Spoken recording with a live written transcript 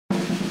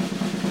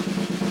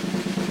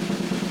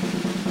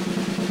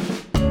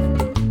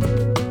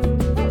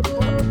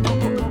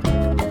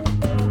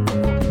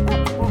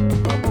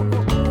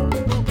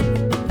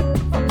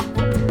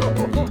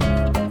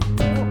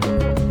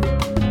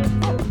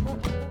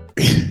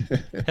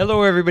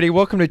Hello, everybody.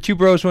 Welcome to Two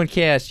Bros, One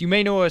Cast. You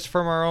may know us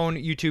from our own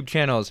YouTube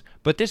channels,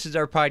 but this is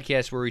our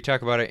podcast where we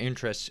talk about our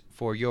interests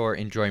for your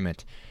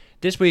enjoyment.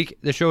 This week,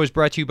 the show is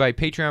brought to you by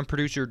Patreon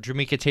producer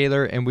Jamaica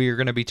Taylor, and we are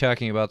going to be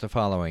talking about the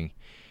following.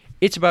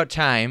 It's about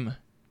time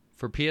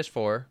for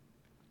PS4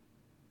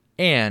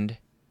 and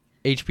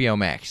HBO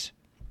Max.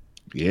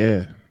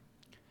 Yeah.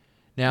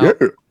 Now,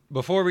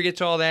 before we get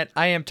to all that,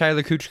 I am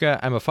Tyler Kuchka.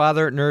 I'm a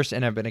father, nurse,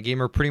 and I've been a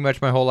gamer pretty much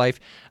my whole life.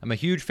 I'm a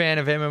huge fan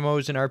of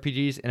MMOs and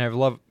RPGs, and I've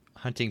loved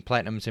hunting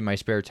platinums in my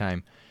spare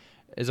time.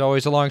 As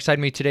always, alongside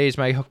me today is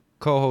my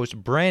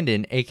co-host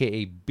Brandon,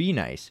 a.k.a. Be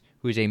Nice,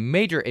 who is a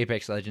major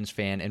Apex Legends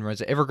fan and runs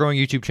an ever-growing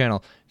YouTube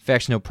channel,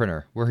 Facts No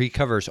Printer, where he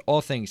covers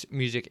all things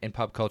music and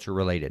pop culture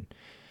related.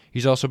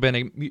 He's also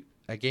been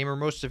a gamer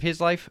most of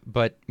his life,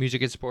 but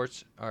music and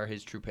sports are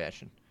his true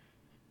passion.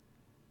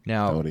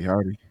 Now,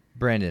 Howdy.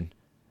 Brandon,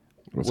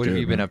 What's what good, have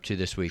you been man? up to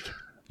this week?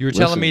 You were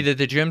telling me that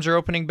the gyms are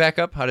opening back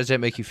up. How does that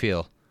make you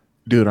feel?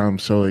 Dude, I'm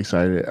so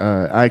excited.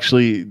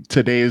 Actually,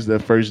 today is the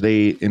first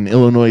day in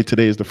Illinois.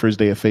 Today is the first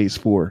day of Phase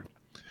 4.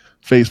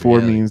 Phase 4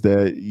 Really? means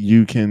that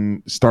you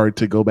can start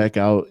to go back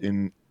out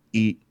and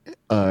eat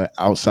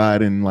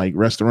outside in like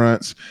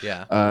restaurants.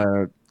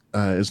 Yeah.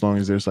 As long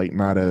as there's like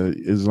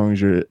as long as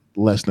you're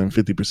less than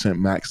 50%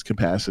 max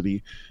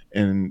capacity,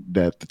 and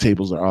that the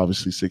tables are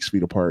obviously 6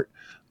 feet apart.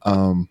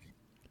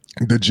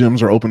 The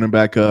gyms are opening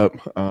back up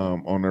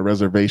on a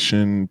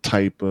reservation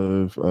type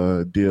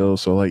of deal.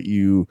 So like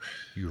you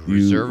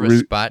reserve a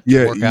spot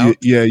to work out?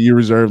 You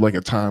reserve like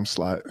a time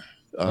slot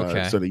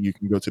Okay. so that you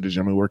can go to the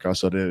gym and work out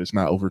so that it's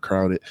not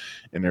overcrowded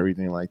and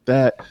everything like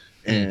that.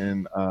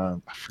 And I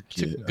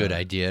forget. It's a good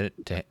idea.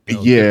 Good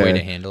yeah. way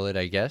to handle it,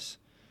 I guess.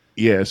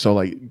 Yeah, so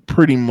like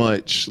pretty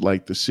much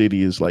like the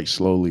city is like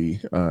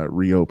slowly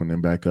reopening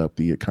back up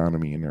the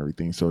economy and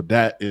everything. So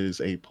that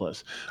is a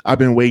plus. I've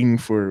been waiting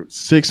for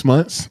 6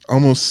 months,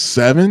 almost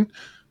 7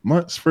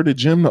 months for the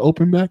gym to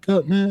open back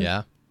up, man.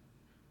 Yeah.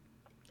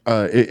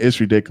 It's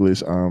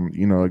ridiculous.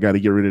 I got to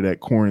get rid of that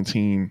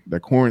quarantine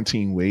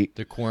weight.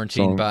 The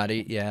quarantine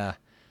body. Yeah.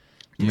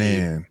 Dude.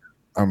 Man,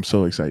 I'm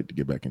so excited to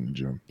get back in the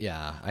gym.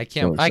 Yeah, I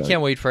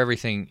can't wait for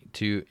everything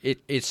to.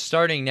 It's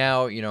starting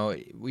now. You know,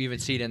 we even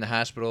see it in the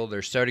hospital.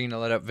 They're starting to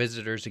let up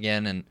visitors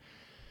again, and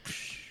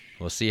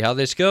we'll see how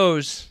this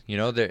goes. You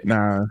know,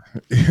 nah,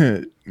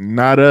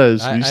 not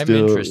us. I'm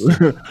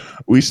interested.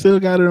 We still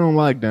got it on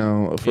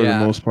lockdown for the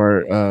most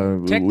part.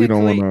 We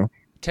don't want to.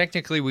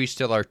 Technically, we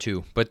still are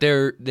too, but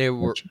they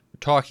were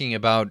talking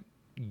about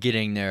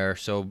getting there.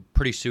 So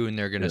pretty soon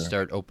they're going to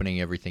start opening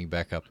everything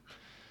back up.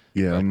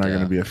 Yeah, but, I'm not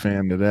going to be a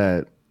fan of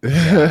that.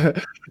 Yeah.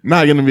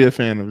 Not going to be a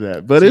fan of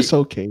that, but it's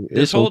okay.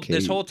 This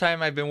whole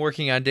time I've been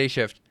working on day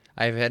shift,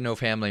 I've had no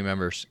family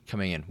members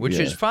coming in, which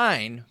is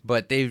fine.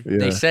 But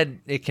they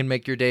said it can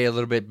make your day a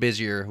little bit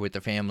busier with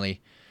the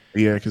family.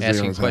 Yeah, because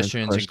asking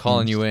questions and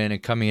calling you in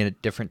and coming in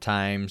at different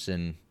times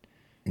and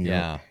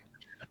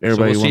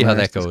Everybody so we'll see how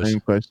that goes. Same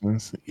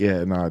questions.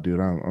 Yeah, nah,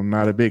 dude, I'm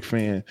not a big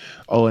fan.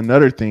 Oh,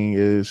 another thing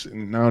is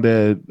now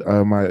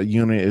that my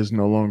unit is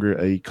no longer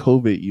a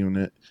COVID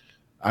unit,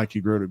 I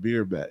could grow the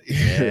beard back.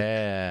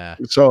 Yeah.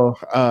 So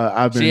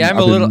I've been. See,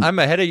 I'm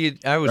ahead of you.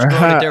 I was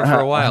growing it there for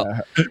a while.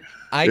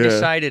 I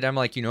decided, I'm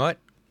like, you know what?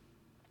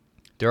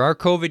 There are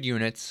COVID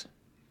units.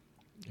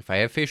 If I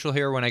have facial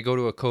hair when I go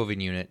to a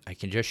COVID unit, I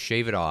can just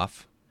shave it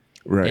off.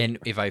 Right. And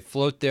if I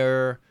float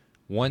there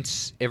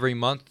once every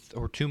month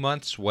or 2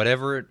 months,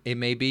 whatever it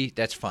may be,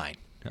 that's fine.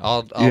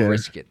 I'll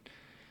risk it.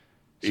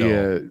 So.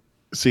 Yeah.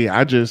 See,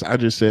 I just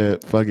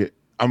said, fuck it.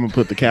 I'm gonna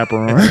put the capper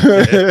on.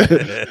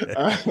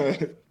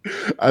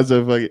 I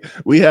said, fuck it.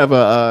 We have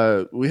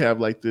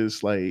like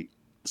this like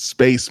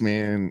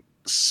spaceman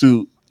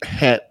suit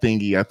hat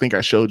thingy. I think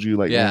I showed you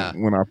like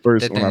when I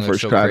first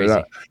tried it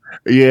out.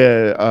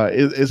 Yeah,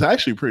 it's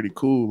actually pretty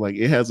cool. Like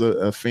it has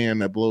a fan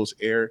that blows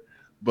air,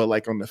 but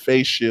like on the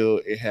face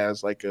shield, it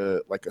has like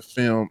a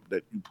film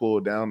that you pull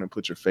down and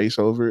put your face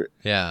over it.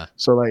 Yeah.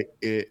 So like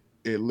it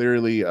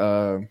literally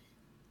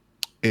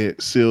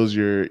it seals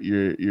your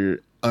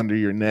under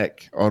your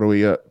neck all the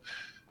way up.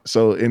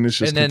 So and it's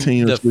just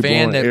continuously the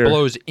fan that air.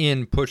 blows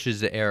in pushes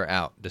the air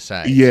out the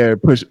side. Yeah,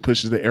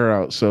 pushes the air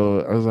out.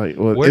 So I was like,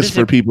 well, it's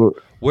for people.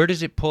 Where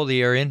does it pull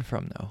the air in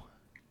from though?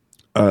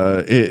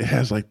 It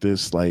has like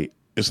this like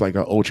it's like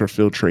an ultra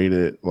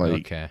filtrated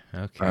like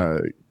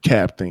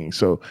cap thing.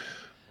 So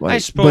like, I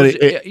suppose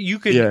you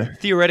could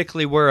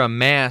theoretically wear a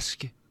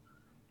mask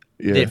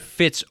that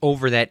fits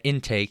over that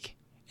intake.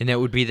 And that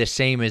would be the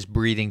same as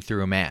breathing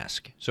through a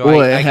mask.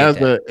 So it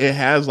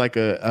has like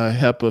a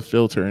HEPA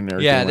filter in there.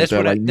 Yeah, that's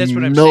what I'm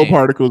saying.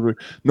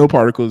 No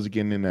particles are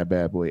getting in that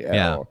bad boy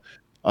at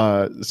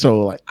all. So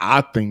like I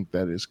think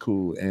that is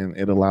cool, and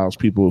it allows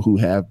people who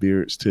have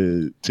beards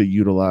to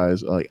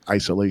utilize like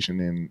isolation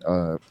and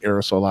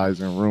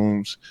aerosolizing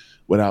rooms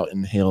without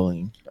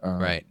inhaling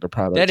the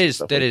product. That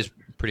is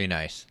pretty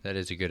nice. That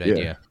is a good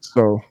idea.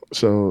 So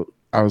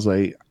I was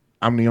like,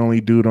 I'm the only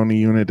dude on the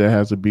unit that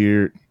has a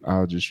beard.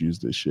 I'll just use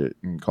this shit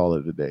and call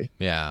it a day.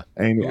 Yeah,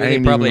 they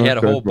probably had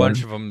a whole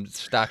bunch of them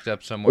stocked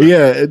up somewhere.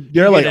 Yeah,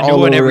 they're like a new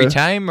one every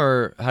time,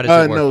 or how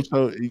does it work?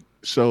 No,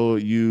 so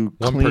you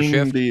one per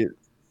shift.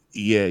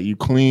 You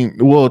clean.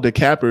 Well, the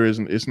capper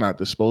it's not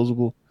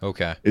disposable.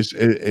 Okay.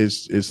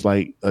 It's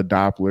like a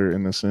Doppler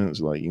in a sense,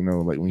 like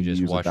like when you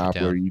use a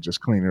Doppler, you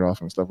just clean it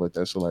off and stuff like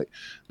that. So like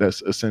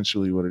that's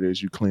essentially what it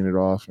is. You clean it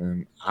off,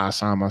 and I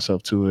assign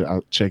myself to it.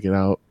 I'll check it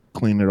out,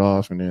 clean it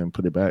off, and then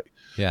put it back.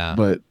 Yeah.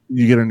 But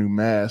you get a new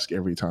mask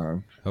every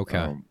time.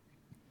 Okay.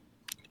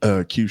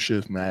 Q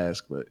shift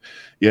mask, but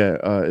yeah,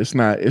 it's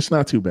not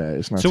too bad.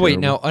 It's not. So wait,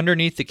 now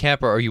underneath the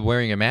capper, are you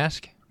wearing a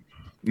mask?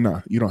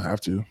 No, you don't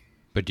have to.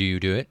 But do you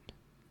do it?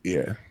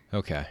 Yeah.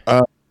 Okay.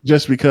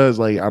 Just because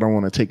like I don't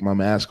want to take my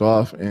mask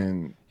off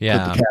and put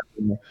the cap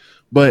in.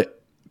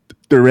 But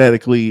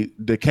theoretically,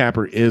 the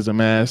capper is a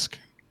mask.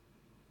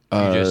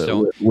 You just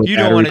don't. You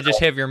don't want to just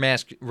have your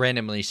mask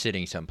randomly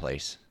sitting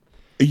someplace.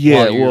 Yeah,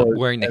 while you're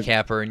wearing the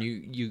capper and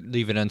you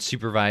leave it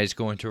unsupervised,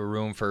 go into a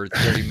room for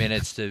 30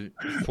 minutes to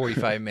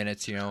 45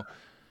 minutes.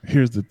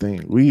 Here's the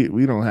thing: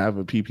 we don't have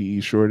a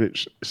PPE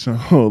shortage, so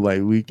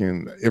like we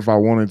can, if I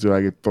wanted to,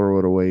 I could throw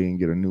it away and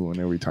get a new one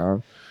every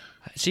time.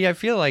 See, I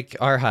feel like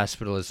our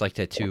hospital is like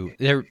that too.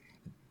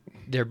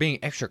 They're being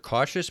extra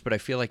cautious, but I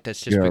feel like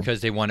that's just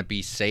because they want to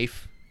be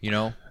safe.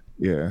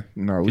 Yeah,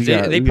 no,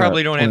 they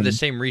probably don't have the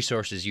same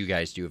resources you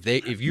guys do.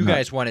 If you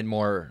guys wanted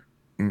more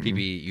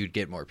PPE, you'd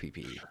get more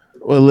PPE.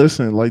 Well,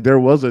 listen, like there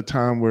was a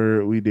time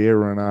where we did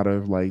run out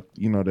of like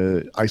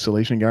the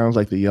isolation gowns,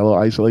 like the yellow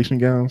isolation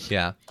gowns.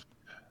 Yeah.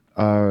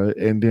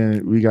 And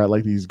then we got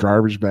like these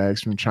garbage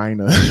bags from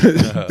China.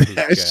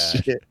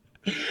 Shit.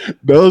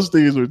 Those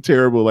things were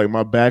terrible. Like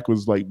my back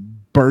was like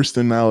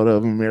bursting out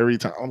of them every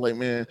time. I'm like,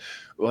 man,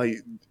 like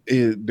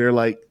they're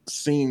like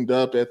seamed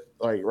up at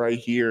like right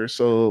here.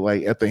 So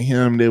like at the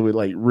hem they would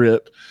like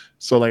rip.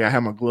 So like I had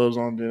my gloves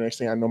on. The next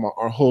thing I know,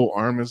 our whole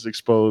arm is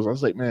exposed. I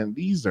was like, man,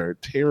 these are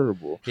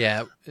terrible.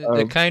 Yeah,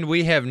 the kind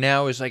we have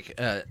now is like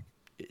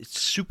it's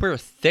super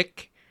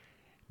thick.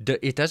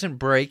 It doesn't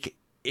break.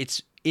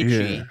 It's itchy.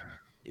 Yeah.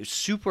 It's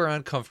super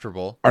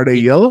uncomfortable. Are they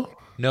yellow?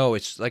 No,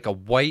 it's like a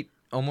white,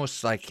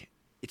 almost like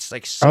it's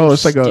like so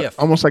it's stiff. like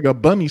almost like a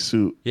bunny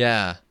suit.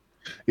 Yeah.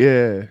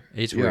 Yeah.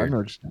 It's weird.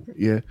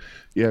 Yeah.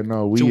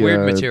 No, it's a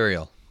weird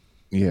material.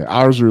 Yeah,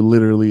 ours were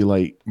literally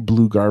like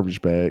blue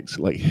garbage bags,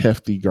 like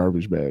hefty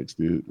garbage bags,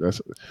 dude.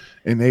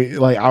 And they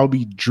like I'll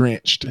be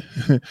drenched,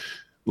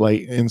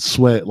 like in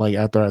sweat, like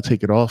after I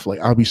take it off, like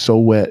I'll be so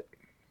wet.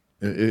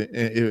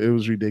 It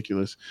was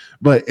ridiculous,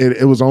 but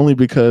it was only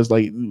because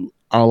like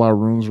all our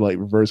rooms were like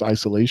reverse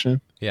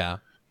isolation. Yeah.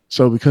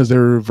 So because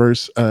they're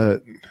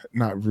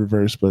not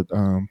reverse, but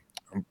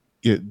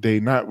they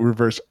not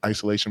reverse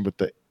isolation, but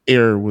the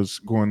air was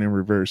going in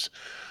reverse.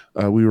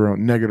 We were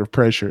on negative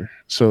pressure,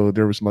 so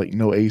there was like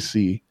no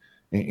AC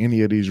in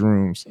any of these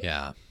rooms.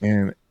 Yeah.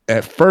 And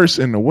at first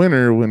in the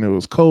winter when it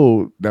was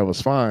cold, that was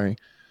fine.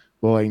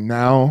 But like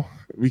now,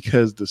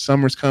 because the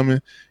summer's coming,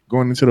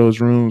 going into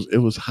those rooms, it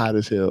was hot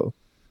as hell.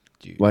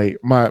 Dude. Like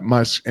my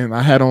and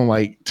I had on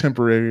like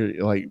temporary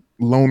like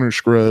loaner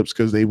scrubs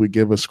because they would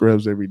give us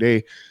scrubs every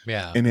day.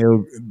 Yeah. And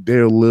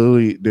they're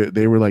literally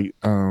they were like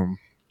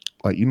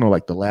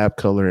like the lab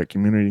color at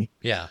Community.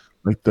 Yeah.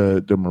 Like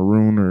the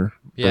maroon or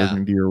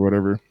burgundy or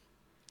whatever.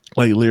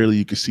 Like literally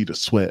you could see the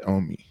sweat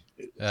on me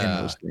in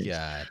those things.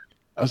 God.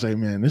 I was like,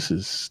 man, this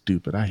is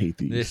stupid. I hate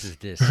these. This is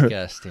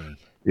disgusting.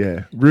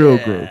 Yeah, real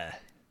gross.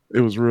 It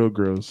was real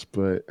gross,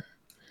 but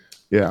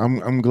yeah,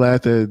 I'm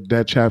glad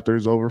that chapter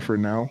is over for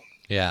now.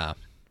 Yeah.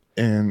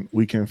 And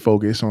we can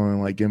focus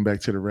on like getting back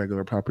to the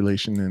regular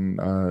population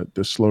and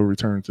the slow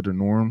return to the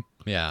norm.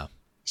 Yeah.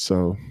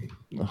 So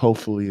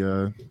hopefully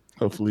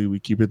we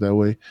keep it that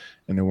way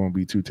and it won't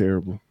be too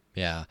terrible.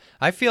 Yeah.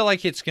 I feel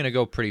like it's going to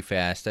go pretty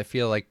fast. I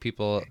feel like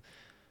people,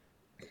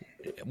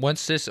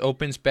 once this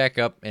opens back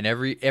up and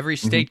every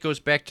state goes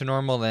back to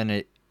normal,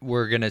 then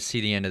we're going to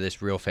see the end of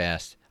this real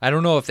fast. I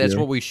don't know if that's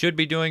what we should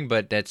be doing,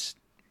 but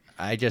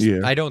I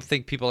don't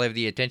think people have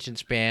the attention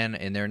span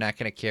and they're not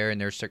going to care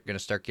and they're going to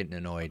start getting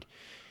annoyed.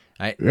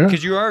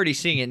 Because you're already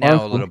seeing it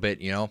now a little bit,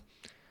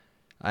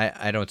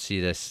 I don't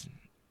see this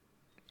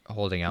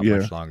holding out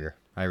much longer.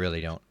 I really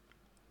don't.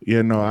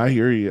 Yeah, no, I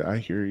hear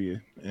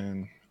you.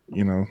 And,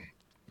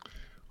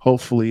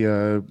 hopefully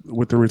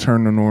with the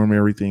return to norm,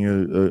 everything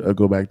will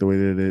go back the way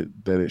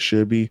that it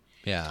should be.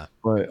 Yeah.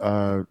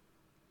 But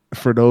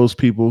for those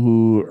people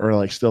who are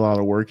like still out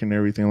of work and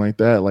everything like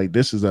that, like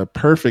this is a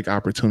perfect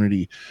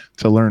opportunity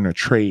to learn a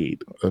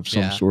trade of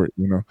some sort,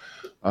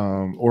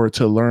 or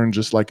to learn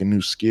just like a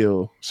new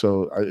skill.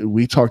 So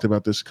we talked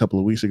about this a couple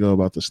of weeks ago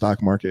about the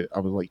stock market. I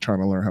was like trying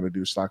to learn how to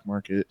do stock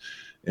market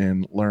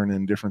and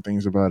learning different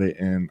things about it.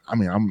 And I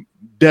mean, I'm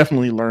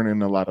definitely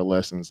learning a lot of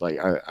lessons. Like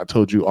I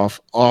told you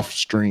off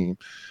stream,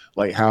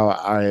 like how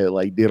I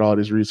like did all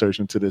this research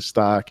into this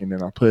stock, and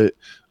then I put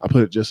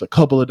just a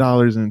couple of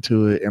dollars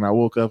into it, and I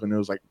woke up and it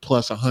was like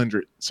plus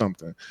 100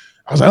 something.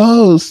 I was like,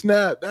 oh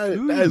snap, that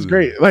is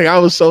great. Like I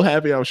was so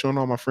happy. I was showing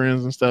all my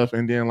friends and stuff,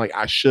 and then like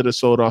I should have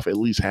sold off at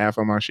least half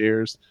of my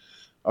shares,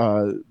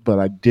 but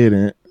I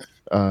didn't.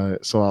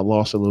 So I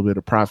lost a little bit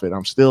of profit.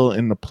 I'm still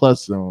in the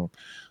plus zone,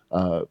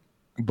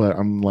 but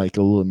I'm like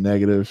a little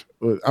negative.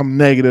 I'm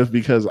negative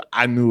because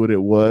I knew what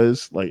it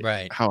was, like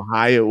how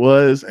high it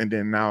was, and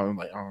then now I'm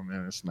like, oh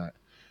man, it's not.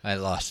 I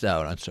lost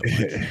out on so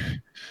much.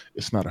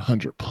 It's not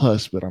 100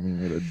 plus, but I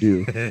mean it'll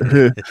do.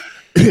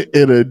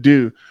 It'll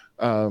do.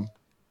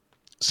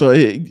 So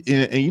and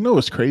you know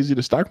what's crazy?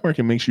 The stock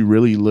market makes you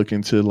really look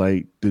into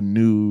like the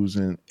news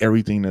and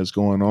everything that's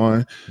going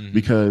on,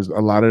 because a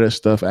lot of that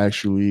stuff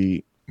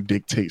actually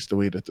dictates the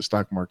way that the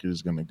stock market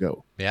is going to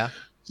go. Yeah.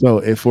 So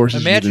it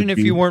forces. Imagine if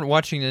you weren't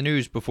watching the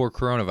news before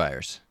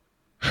coronavirus.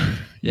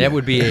 That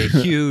would be a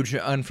huge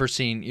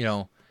unforeseen, you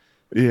know.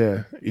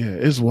 Yeah,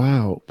 it's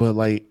wild, but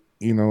like,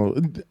 you know,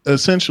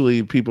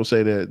 essentially people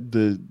say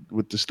that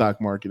with the stock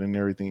market and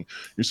everything,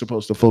 you're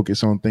supposed to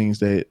focus on things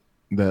that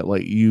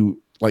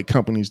like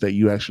companies that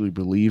you actually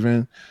believe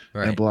in,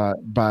 and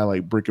buy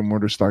like brick and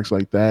mortar stocks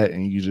like that,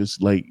 and you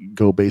just like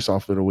go based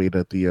off of the way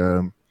that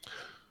the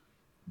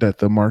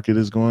market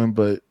is going.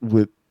 But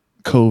with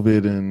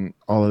COVID and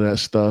all of that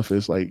stuff,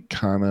 it's like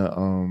kind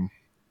of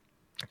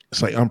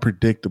it's like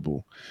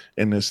unpredictable,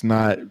 and it's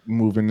not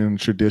moving in a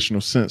traditional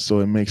sense,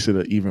 so it makes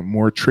it even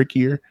more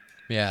trickier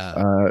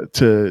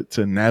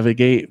to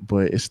navigate.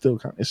 But it's still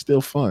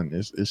fun.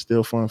 It's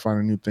still fun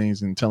finding new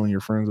things and telling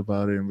your friends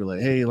about it and be like,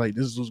 hey, like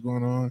this is what's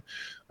going on,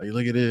 like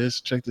look at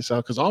this, check this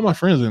out, because all my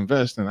friends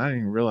invest and I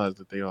didn't even realize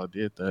that they all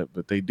did that,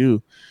 but they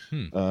do.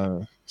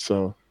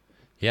 So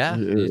yeah,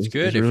 it's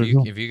good.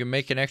 If you can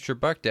make an extra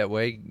buck that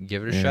way,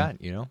 give it a shot,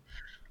 you know.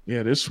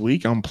 Yeah, this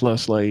week I'm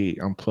over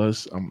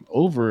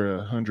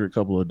 $100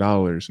 couple of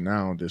dollars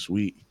now this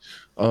week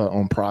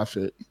on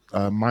profit,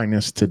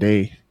 minus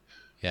today.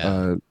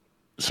 Yeah.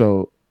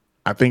 So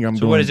I think I'm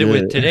doing. So what is it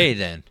good. with today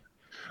then?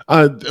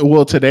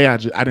 Well, today I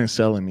didn't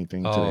sell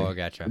anything today. Oh,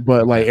 gotcha.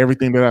 But like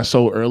everything that I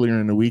sold earlier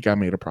in the week, I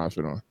made a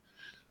profit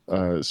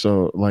on.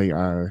 So like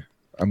I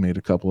made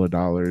a couple of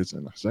dollars,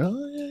 and I said,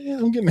 oh yeah,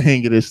 I'm getting the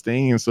hang of this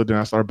thing. And so then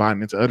I started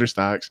buying into other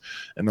stocks,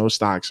 and those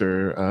stocks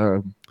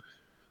are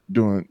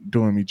doing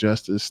me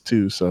justice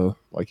too. So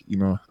like, you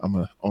know, I'm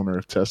a owner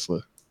of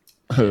Tesla,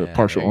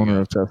 partial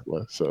owner of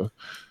Tesla. So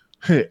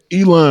hey,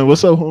 Elon,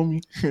 what's up,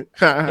 homie?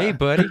 Hey,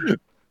 buddy.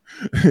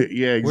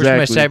 Yeah, exactly.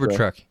 Where's my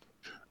Cybertruck?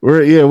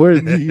 Where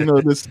you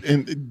know this?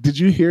 And did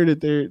you hear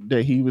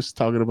that he was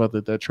talking about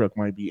that truck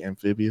might be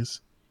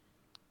amphibious?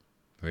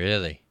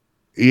 Really?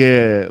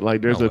 Yeah,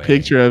 like there's a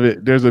picture of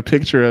it. There's a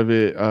picture of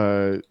it.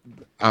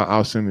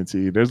 I'll send it to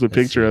you. There's a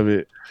picture of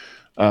it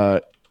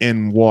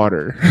in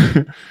water.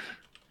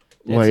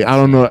 Like I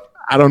don't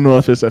know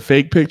if it's a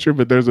fake picture,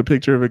 but there's a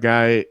picture of a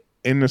guy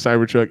in the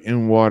Cybertruck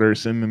in water,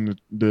 sitting in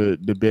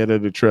the bed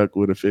of the truck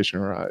with a fishing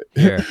rod.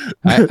 Here,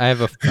 I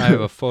have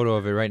a photo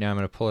of it right now. I'm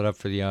going to pull it up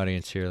for the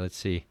audience here. Let's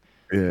see.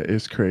 Yeah,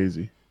 it's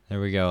crazy. There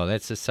we go.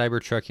 That's the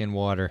Cybertruck in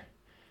water.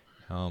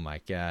 Oh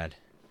my God,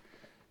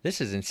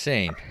 this is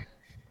insane.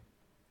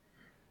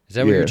 Is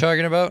that what you're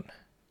talking about?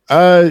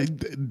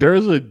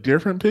 There's a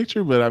different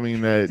picture, but I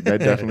mean that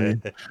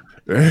definitely.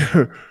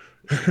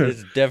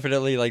 It's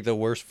definitely like the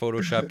worst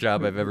Photoshop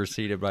job I've ever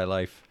seen in my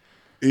life.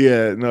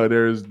 Yeah, no,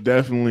 there's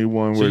definitely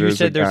one where you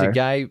said there's a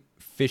guy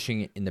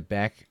fishing in the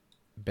back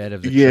bed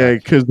of the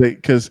truck.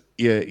 because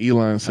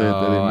Elon said that.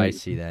 Oh, I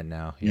see that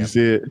now. Yep. You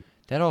see it?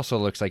 That also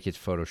looks like it's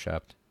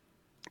Photoshopped.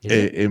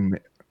 It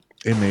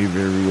may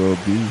very well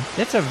be.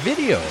 That's a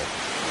video.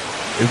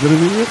 Is it a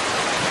video?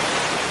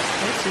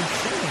 That's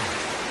insane.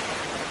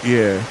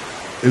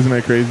 Yeah, isn't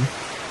that crazy?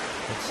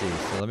 Let's see.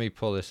 So let me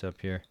pull this up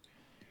here.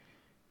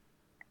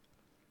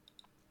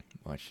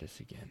 Watch this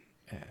again.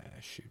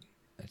 Shoot.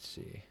 Let's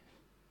see.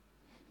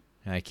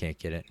 I can't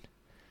get it.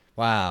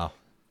 Wow.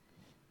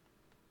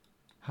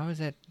 How is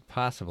that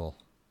possible?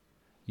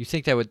 You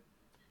think that would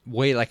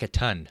weigh like a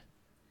ton?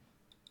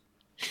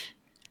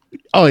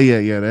 Oh yeah.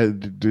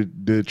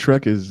 The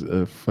truck is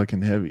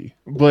fucking heavy,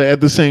 but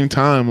at the same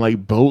time,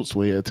 like boats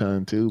weigh a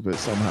ton too, but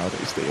somehow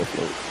they stay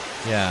afloat.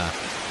 Yeah.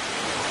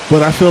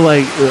 But I feel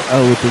like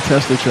with the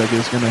Tesla truck,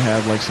 it's gonna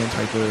have like some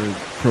type of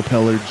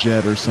propeller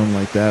jet or something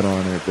like that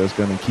on it that's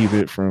gonna keep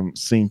it from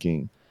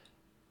sinking.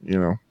 You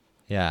know.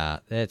 Yeah,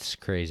 that's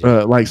crazy.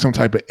 Like some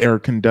type of air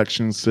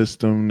conduction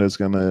system that's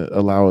gonna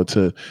allow it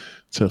to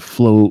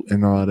float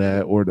and all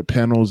that, or the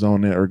panels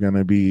on it are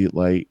gonna be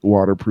like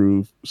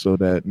waterproof so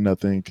that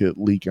nothing could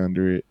leak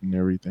under it and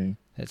everything.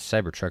 That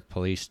Cybertruck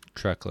police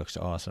truck looks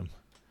awesome.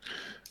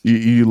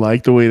 You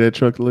like the way that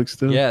truck looks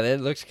too? Yeah,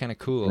 that looks kind of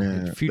cool.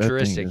 Man,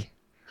 futuristic.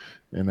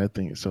 That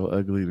thing is so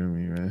ugly to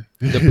me, man.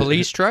 The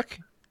police truck?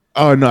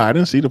 Oh no, I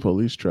didn't see the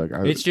police truck.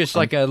 It's just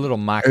like a little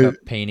mock-up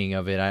painting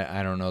of it.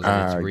 I don't know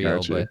that it's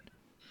real, but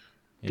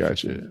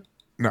gotcha.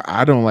 No,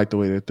 I don't like the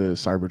way that the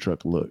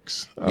Cybertruck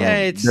looks. Yeah,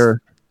 it's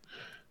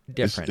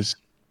different.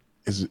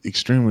 It's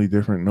extremely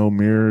different. No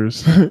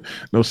mirrors,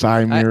 no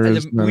side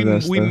mirrors.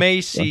 We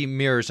may see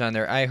mirrors on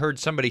there. I heard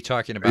somebody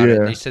talking about it.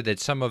 And they said that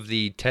some of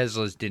the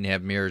Teslas didn't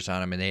have mirrors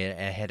on them, and they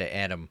had to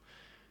add them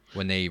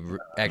when they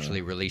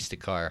actually released the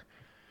car.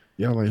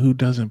 Yeah, like who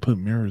doesn't put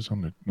mirrors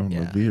on the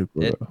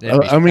vehicle?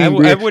 I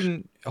mean, I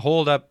wouldn't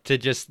hold up to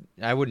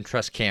I wouldn't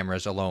trust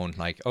cameras alone.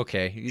 Like,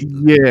 okay,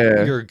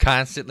 you're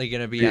constantly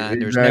going to be on.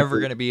 There's never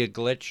going to be a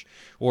glitch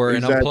or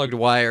an unplugged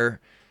wire.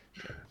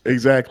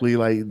 Exactly,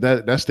 like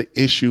that's the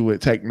issue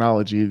with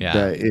technology,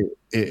 that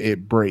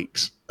it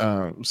breaks.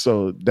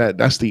 So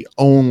that's the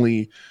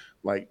only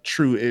like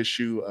true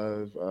issue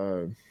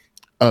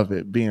of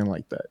it being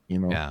like that,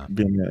 being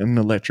an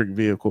electric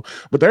vehicle.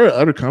 But there are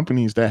other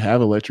companies that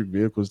have electric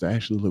vehicles that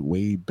actually look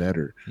way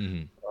better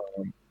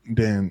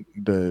than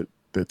the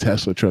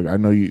Tesla truck. I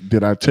know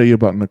did I tell you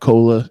about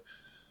Nikola?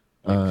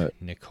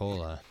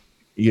 Nikola.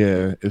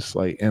 Yeah, it's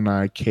like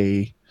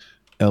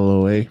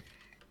Nikloa.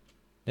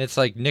 It's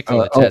like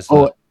Nikola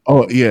Tesla.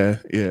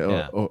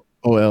 Yeah.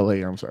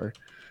 OLA. I'm sorry.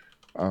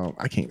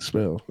 I can't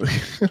spell.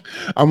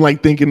 I'm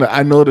like thinking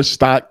I know the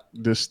stock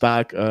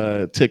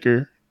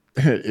ticker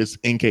is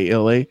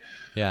NKLA.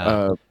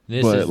 Yeah.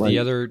 This is like, the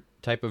other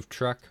type of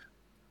truck.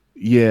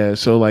 Yeah,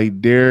 so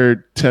like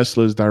they're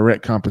Tesla's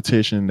direct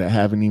competition that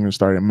haven't even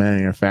started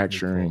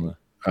manufacturing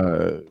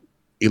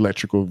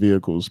electrical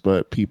vehicles,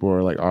 but people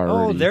are like already.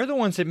 Oh, they're the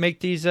ones that make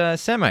these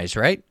semis,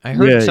 right? I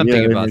heard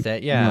something about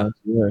that. Yeah.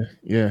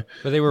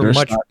 But they were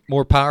much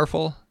more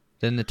powerful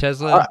than the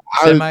Tesla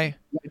semi.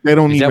 They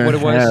don't even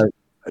have. Was?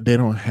 They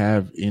don't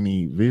have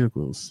any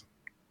vehicles.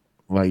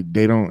 Like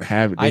they don't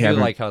have. I do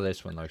like how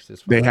this one looks.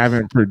 They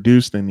haven't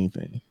produced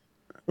anything,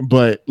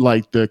 but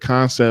like the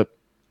concept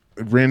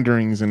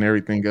renderings and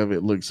everything of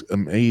it looks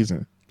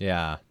amazing.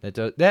 Yeah,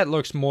 that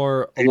looks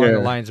more along the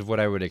lines of what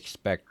I would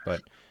expect,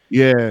 but.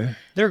 Yeah,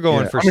 they're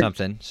going for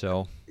something.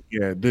 So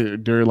yeah,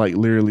 they're like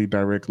literally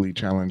directly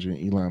challenging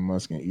Elon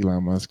Musk, and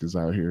Elon Musk is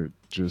out here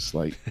just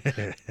like,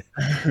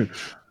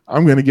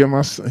 I'm gonna get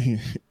my.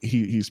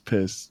 He's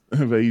pissed,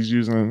 but he's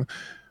using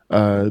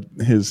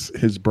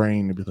his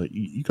brain to be like,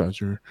 you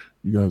guys are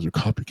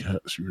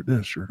copycats. You're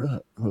this, you're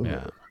that.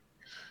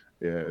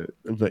 Yeah,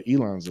 but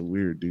Elon's a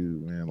weird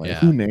dude, man. Like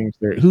who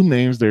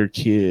names their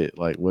kid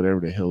like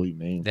whatever the hell he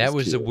named? That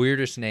was the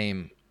weirdest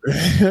name.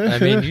 I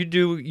mean, you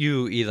do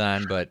you,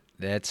 Elon, but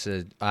that's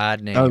an odd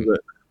name. I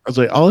was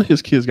like, all of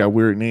his kids got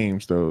weird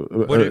names, though.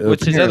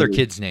 What's his other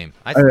kid's name?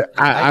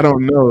 I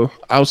don't know.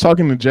 I was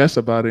talking to Jess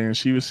about it, and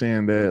she was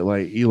saying that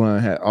like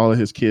Elon had all of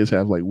his kids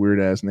have like weird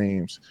ass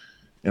names,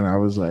 and I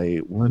was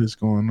like, what is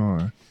going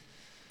on?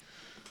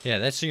 Yeah,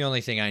 that's the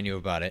only thing I knew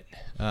about it.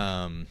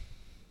 I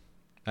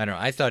don't know.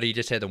 I thought he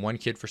just had the one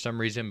kid for some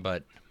reason,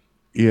 but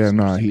yeah,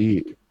 no,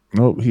 he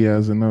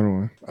has another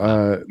one.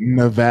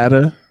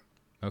 Nevada.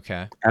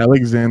 Okay.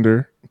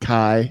 Alexander,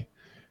 Kai,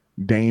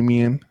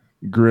 Damien,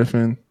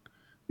 Griffin,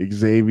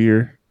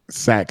 Xavier,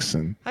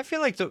 Saxon. I feel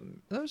like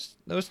those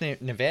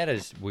names.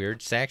 Nevada's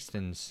weird.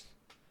 Saxton's.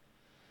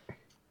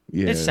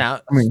 Yeah. It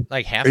sounds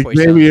like halfway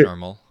sounds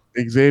normal.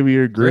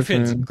 Xavier,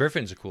 Griffin.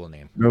 Griffin's a cool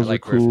name. Those are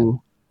cool. Griffin.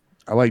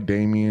 I like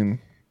Damien.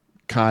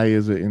 Kai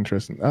is an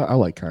interesting. I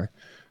like Kai.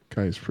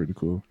 Kai is pretty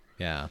cool.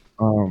 Yeah.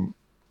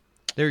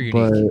 They're unique.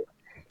 But,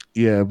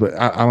 yeah, but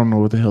I don't know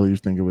what the hell he was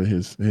thinking with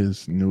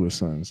his newest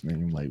son's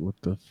name. Like, what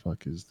the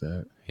fuck is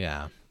that?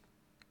 Yeah.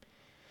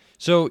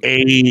 So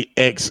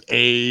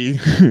AXA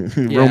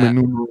Roman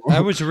numeral.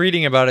 I was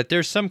reading about it.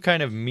 There's some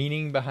kind of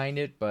meaning behind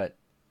it, but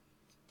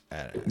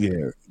I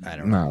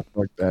don't know.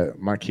 Fuck that.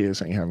 My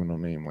kids ain't having no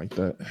name like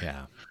that.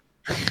 Yeah.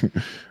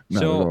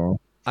 Not at all.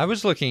 I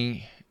was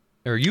looking,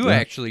 or you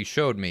actually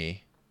showed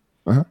me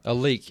a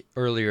leak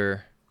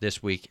earlier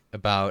this week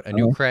about a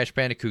new Crash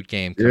Bandicoot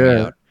game coming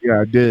out.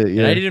 Yeah, I did.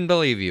 Yeah. And I didn't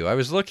believe you. I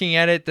was looking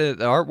at it. The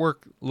artwork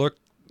looked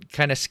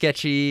kind of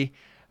sketchy.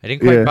 I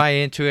didn't quite buy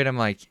into it. I'm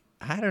like,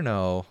 I don't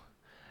know.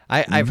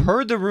 I've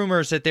heard the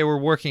rumors that they were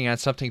working on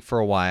something for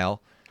a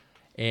while,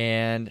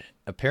 and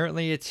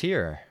apparently it's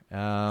here.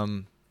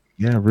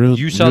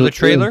 You saw the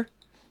trailer?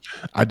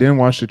 I didn't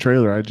watch the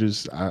trailer.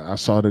 I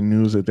saw the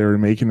news that they were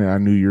making it. I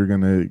knew you were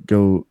gonna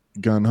go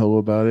gun ho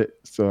about it,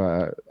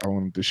 so I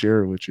wanted to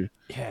share it with you.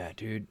 Yeah,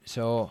 dude.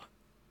 So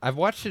I've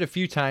watched it a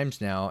few times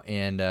now,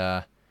 and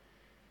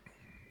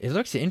it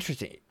looks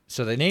interesting.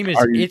 So the name is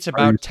It's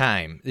About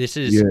Time. This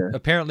is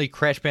apparently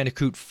Crash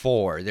Bandicoot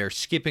 4. They're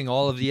skipping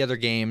all of the other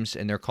games,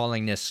 and they're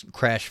calling this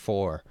Crash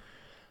 4.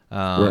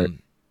 Right.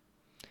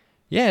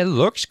 Yeah, it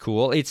looks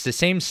cool. It's the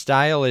same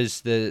style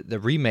as the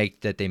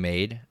remake that they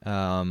made.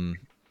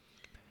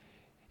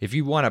 If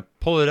you want to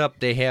pull it up,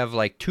 they have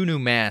like 2 new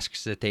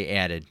masks that they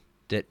added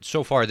that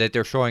so far that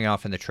they're showing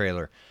off in the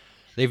trailer.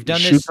 They've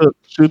done this.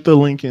 Shoot the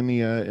link in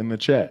the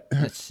chat.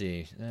 Let's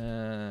see.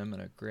 I'm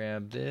gonna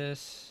grab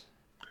this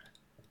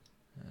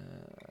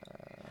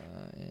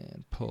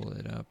and pull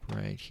it up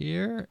right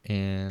here,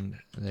 and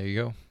there you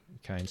go,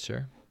 kind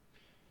sir.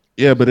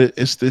 Yeah, but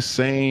it's the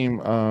same.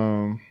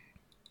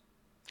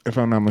 If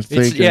I'm not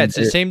mistaken, it's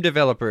the same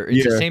developer.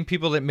 It's the same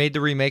people that made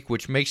the remake,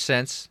 which makes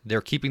sense.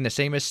 They're keeping the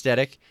same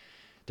aesthetic.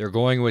 They're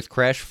going with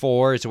Crash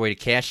 4 as a way to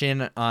cash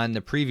in on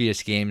the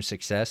previous game's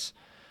success.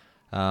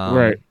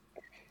 Right.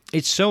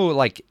 It's so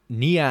like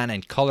neon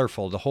and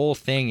colorful. The whole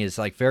thing is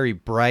like very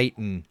bright,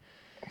 and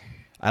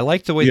I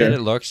like the way that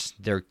it looks.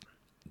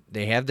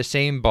 They have the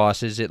same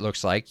bosses. It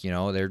looks like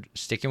they're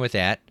sticking with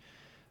that,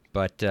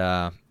 but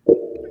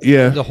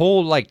the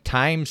whole like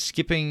time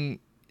skipping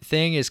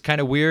thing is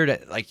kind of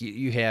weird. Like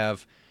you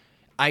have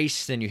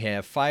ice, then you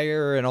have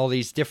fire, and all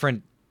these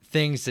different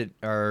things that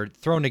are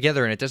thrown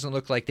together, and it doesn't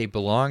look like they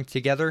belong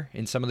together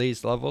in some of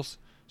these levels.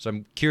 So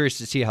I'm curious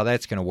to see how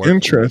that's going to work.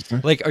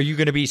 Interesting. Like, are you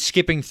going to be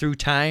skipping through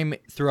time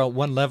throughout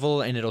one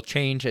level, and it'll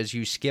change as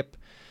you skip?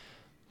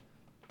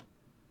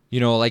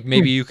 Like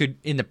maybe you could,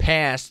 in the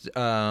past,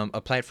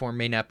 a platform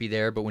may not be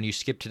there, but when you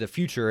skip to the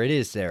future, it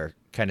is there,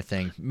 kind of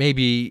thing.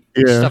 Maybe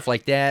stuff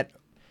like that.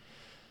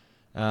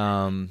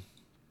 Wow,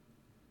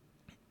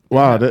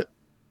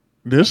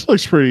 this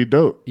looks pretty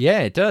dope. Yeah,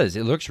 it does.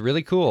 It looks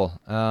really cool.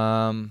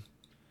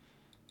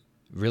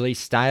 Really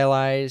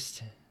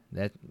stylized.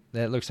 That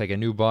looks like a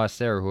new boss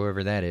there,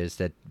 whoever that is.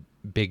 That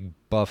big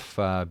buff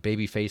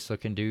baby face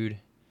looking dude.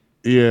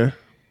 Yeah.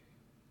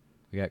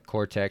 We got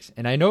Cortex,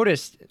 and I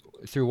noticed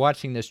through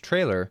watching this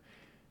trailer,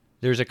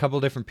 there's a couple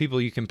different people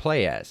you can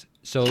play as.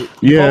 So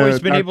you've always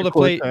been able to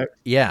play.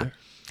 Yeah.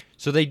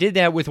 So they did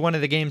that with one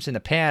of the games in the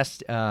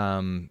past,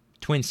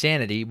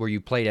 Twinsanity, where you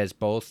played as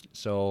both.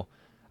 So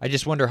I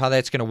just wonder how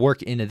that's going to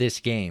work into this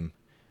game.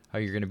 How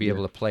you're going to be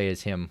able to play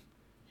as him.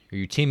 Are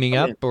you teaming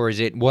up, or is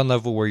it one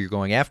level where you're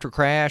going after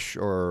Crash,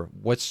 or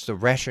what's the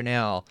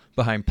rationale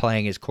behind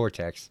playing as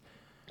Cortex?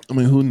 I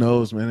mean, who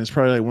knows, man? It's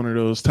probably like one of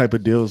those type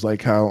of deals,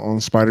 like how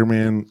on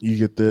Spider-Man you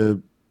get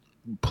to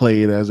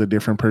play it as a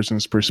different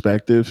person's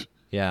perspective.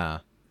 Yeah.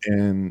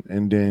 And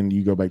then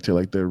you go back to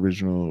like the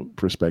original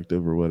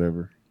perspective or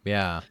whatever.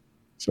 Yeah.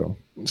 So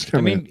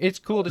it's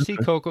cool to see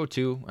Coco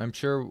too. I'm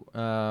sure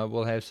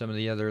we'll have some of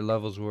the other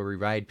levels where we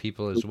ride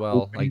people as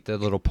well, like the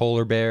little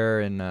polar bear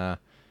and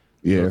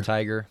little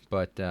tiger.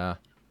 But for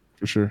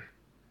sure.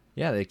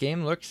 Yeah, the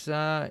game looks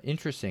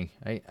interesting.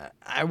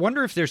 I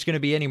wonder if there's going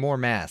to be any more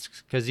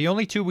masks, because the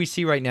only two we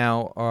see right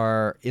now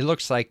are, it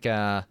looks like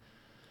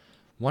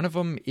one of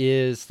them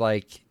is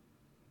like,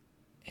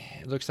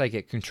 it looks like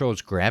it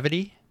controls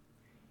gravity,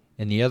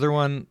 and the other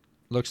one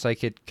looks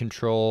like it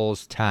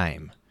controls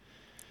time.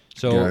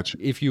 So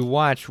if you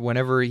watch,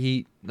 whenever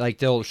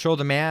they'll show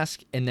the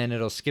mask, and then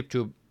it'll skip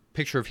to a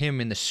picture of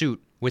him in the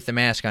suit with the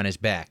mask on his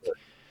back.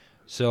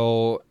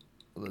 So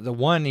the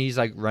one, he's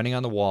like running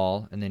on the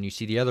wall, and then you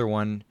see the other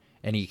one,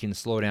 and he can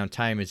slow down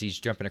time as he's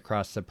jumping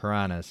across the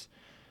piranhas.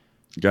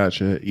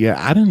 Gotcha. Yeah,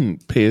 I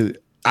didn't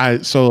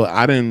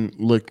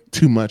look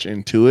too much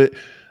into it.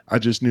 I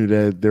just knew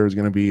that there was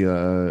going to be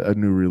a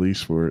new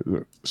release for it,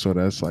 so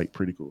that's like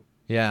pretty cool.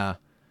 Yeah.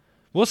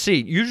 We'll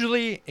see.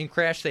 Usually in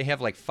Crash, they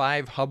have like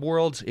 5 hub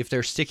worlds if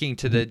they're sticking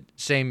to the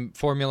same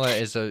formula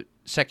as a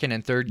second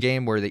and third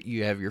game, where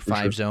you have your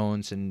 5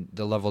 zones and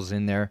the levels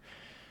in there.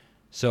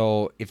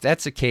 So if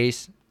that's the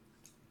case,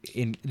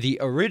 in the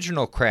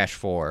original Crash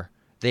 4,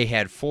 they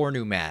had 4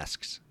 new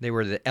masks. They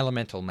were the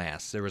elemental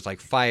masks. There was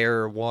like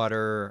fire,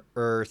 water,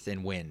 earth,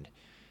 and wind.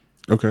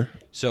 Okay.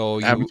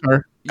 So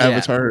Avatar.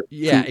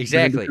 Yeah,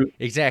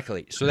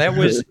 exactly. So that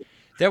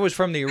was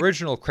from the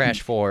original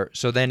Crash 4.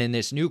 So then in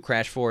this new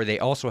Crash 4, they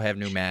also have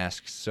new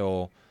masks.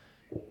 So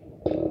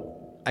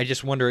I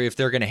just wonder if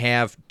they're going to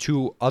have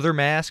 2 other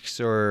masks,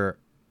 or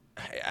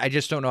I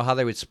just don't know how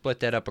they would split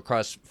that up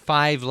across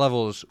 5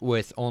 levels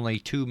with only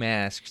 2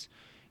 masks.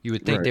 You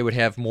would think they would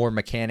have more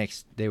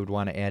mechanics they would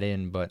want to add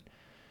in, but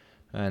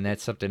and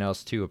that's something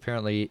else too.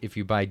 Apparently, if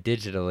you buy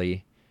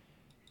digitally,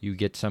 you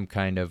get some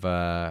kind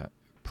of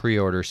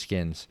pre-order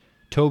skins.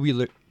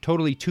 Totally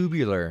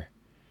tubular.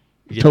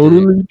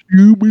 Totally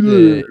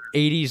tubular. The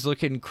 80s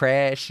looking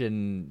Crash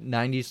and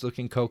 90s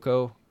looking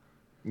Coco.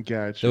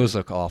 Gotcha. Those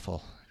look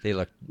awful. They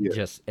look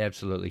just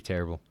absolutely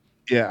terrible.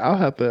 Yeah, I'll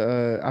have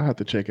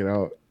to check it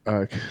out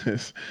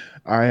because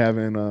I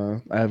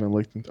haven't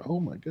looked into. Oh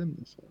my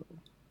goodness!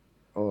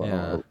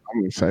 I'm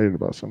excited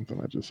about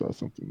something. I just saw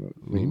something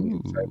that made me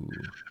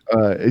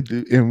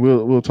excited. And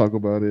we'll talk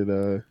about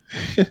it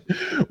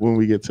when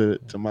we get to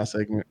my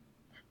segment.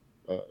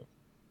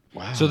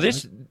 Wow. So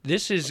this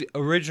is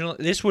original.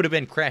 This would have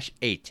been Crash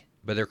 8,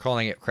 but they're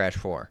calling it Crash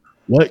 4.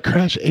 What,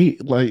 Crash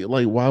 8? Like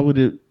why would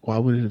it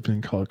have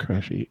been called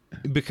Crash 8?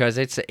 Because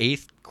it's the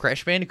 8th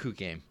Crash Bandicoot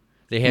game.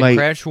 They had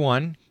Crash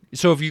 1.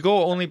 So if you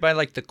go only by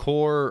like the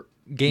core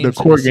games,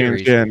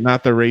 games,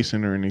 not the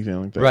racing or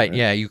anything like that. Right,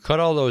 yeah, you cut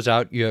all those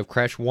out. You have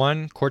Crash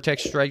 1,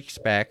 Cortex Strikes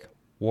Back,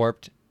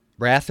 Warped,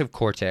 Wrath of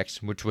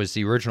Cortex, which was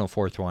the original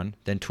 4th one,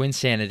 then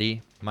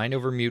Twinsanity, Mind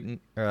Over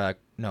Mutant,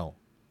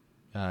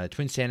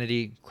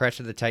 Twinsanity, Crash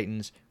of the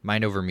Titans,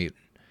 Mind Over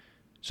Mutant.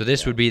 So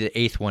this would be the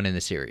 8th one in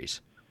the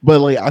series.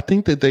 But I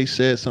think that they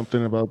said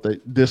something about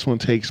that this one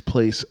takes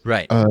place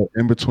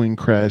in between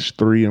Crash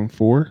 3 and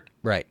 4.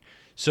 Right.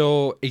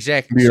 So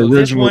exactly. So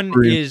this one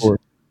is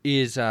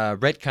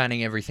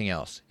retconning everything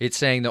else. It's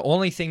saying the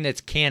only thing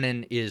that's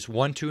canon is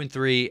 1, 2, and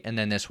 3, and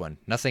then this one.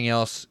 Nothing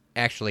else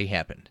actually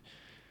happened.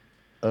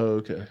 Oh,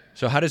 okay.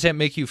 So how does that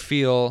make you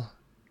feel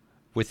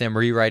with them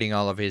rewriting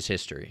all of his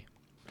history?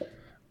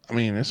 I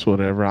mean, it's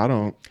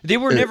whatever. They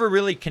were never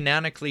really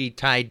canonically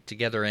tied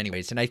together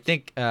anyways. And I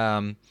think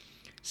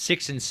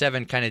 6 and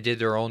 7 kind of did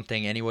their own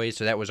thing anyway,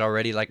 so that was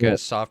already like a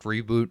soft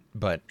reboot.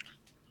 But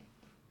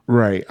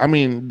right, I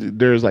mean,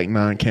 there's like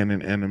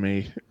non-canon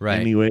anime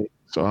anyway,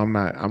 so I'm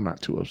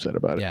not too upset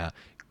about it. Yeah,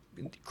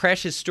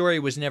 Crash's story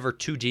was never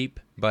too deep,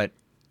 but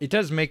it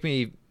does make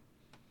me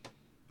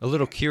a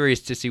little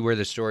curious to see where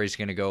the story is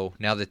going to go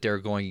now that they're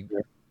going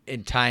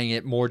and tying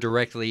it more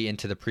directly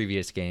into the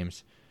previous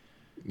games.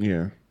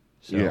 Yeah.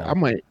 So. Yeah, I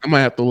might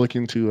have to look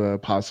into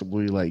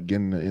possibly like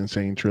getting the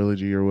Insane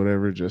Trilogy or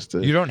whatever. Just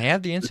to. You don't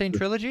have the Insane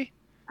Trilogy?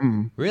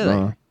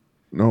 Really?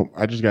 No,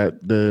 I just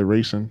got the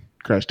racing,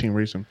 Crash Team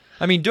Racing.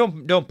 I mean,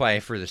 don't buy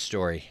it for the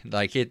story.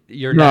 Like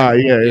you're not.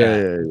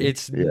 Yeah.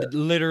 It's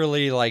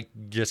literally like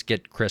just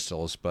get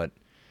crystals, but.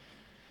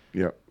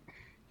 Yep.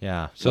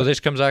 Yeah. So this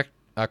comes out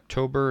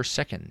October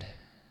 2nd.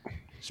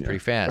 It's pretty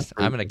fast.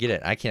 I'm gonna get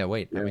it. I can't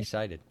wait. I'm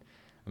excited.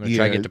 I'm gonna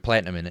try to get the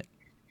platinum in it.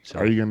 So.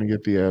 Are you gonna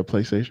get the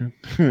PlayStation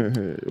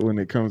when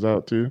it comes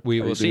out too? We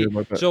will see.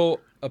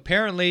 So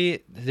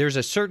apparently there's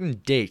a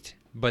certain date,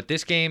 but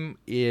this game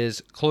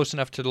is close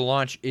enough to the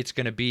launch. It's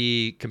going to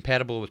be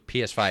compatible with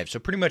PS5. So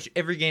pretty much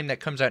every game that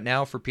comes out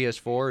now for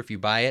PS4, if you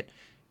buy it,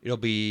 it'll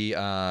be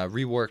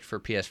reworked for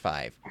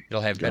PS5.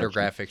 It'll have better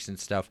graphics and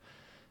stuff.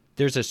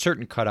 There's a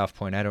certain cutoff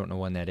point. I don't know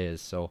when that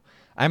is. So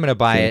I'm going to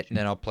buy it, and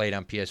then I'll play it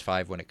on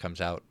PS5 when it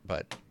comes out.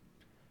 But,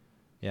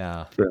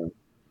 yeah.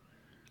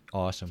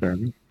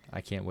 Awesome.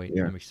 I can't wait.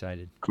 I'm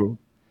excited. Cool.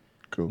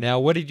 Now,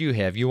 what did you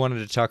have? You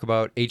wanted to talk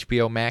about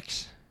HBO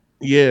Max?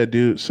 Yeah,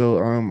 dude. So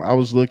I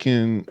was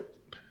looking,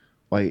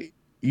 like,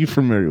 you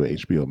familiar with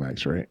HBO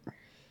Max, right?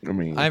 I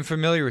mean, I'm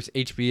familiar with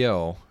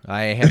HBO.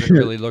 I haven't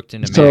really looked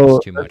into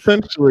Max too much.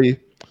 Essentially,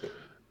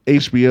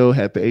 HBO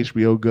had the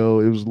HBO Go.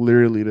 It was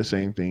literally the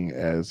same thing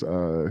as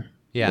like,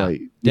 we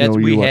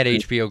had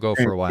HBO Go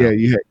for a while.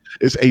 Yeah,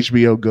 it's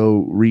HBO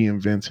Go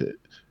reinvented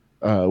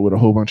with a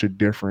whole bunch of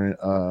different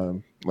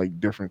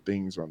different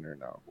things on there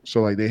now.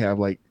 So like they have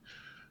like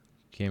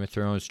Game of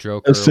Thrones,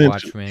 Joker,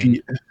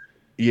 Watchmen.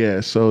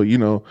 Yeah, so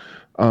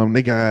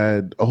they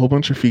got a whole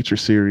bunch of feature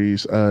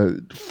series.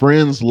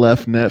 Friends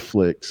left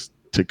Netflix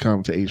to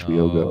come to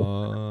HBO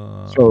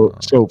Go.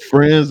 So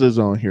Friends is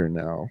on here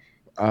now.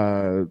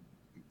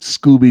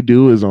 Scooby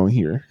Doo is on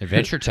here.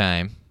 Adventure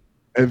Time.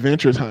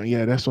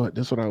 Yeah, that's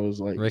what I was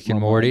like. Rick and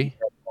Morty.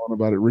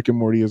 About it. Rick and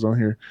Morty is on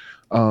here.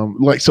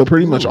 So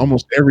pretty much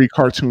almost every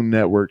Cartoon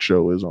Network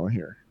show is on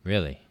here.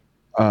 Really?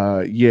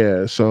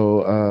 Yeah.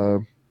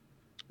 So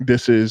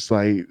this is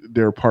like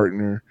their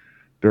partner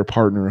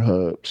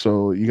hub.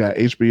 So you got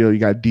HBO, you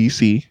got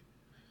DC,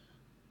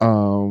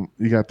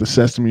 you got the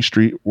Sesame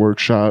Street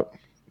Workshop,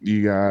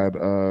 you got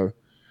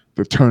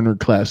the Turner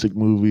Classic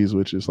Movies,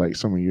 which is like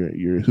some of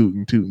your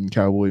hootin' tootin'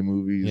 cowboy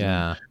movies.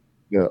 Yeah.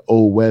 The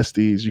old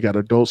Westies. You got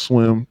Adult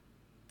Swim.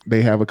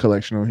 They have a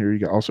collection on here.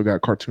 You also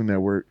got Cartoon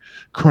Network,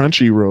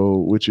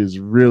 Crunchyroll, which is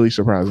really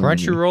surprising.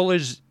 Crunchyroll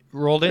is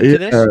rolled into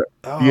this?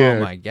 Oh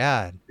my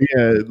god.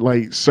 Yeah,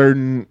 like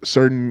certain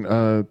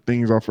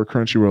things off of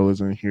Crunchyroll is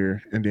in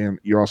here. And then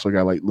you also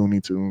got like Looney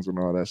Tunes and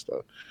all that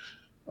stuff.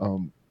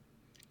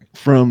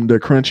 From the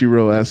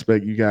Crunchyroll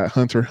aspect, you got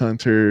Hunter x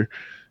Hunter,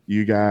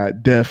 you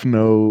got Death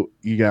Note,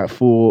 you got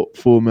Full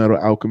Metal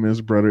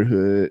Alchemist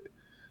Brotherhood.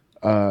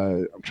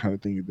 I'm trying to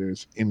think if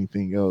there's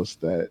anything else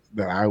that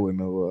I would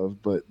know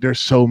of, but there's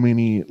so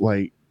many,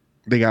 like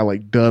they got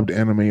like dubbed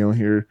anime on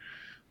here,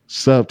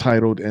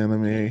 subtitled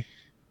anime.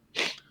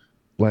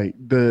 Like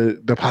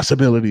the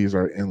possibilities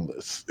are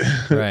endless.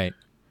 Right.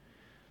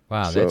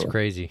 Wow, that's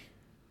crazy.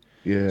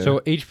 Yeah. So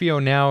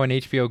HBO Now and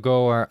HBO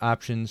Go are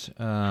options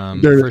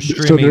for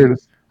streaming.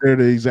 So they're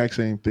the exact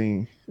same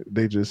thing.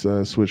 They just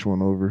switch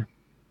one over.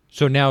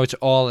 So now it's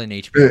all in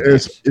HBO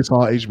Max. It's all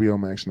HBO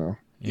Max now.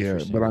 Yeah,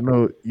 but I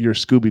know your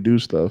Scooby Doo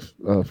stuff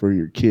for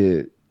your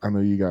kid. I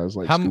know you guys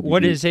like.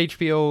 What does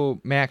HBO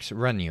Max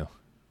run you?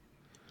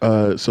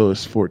 So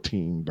it's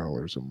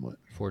 $14 a month.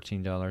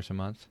 $14 a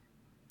month.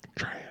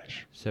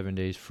 Trash. 7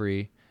 days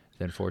free,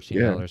 then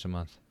 $14 a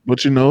month.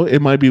 But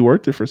it might be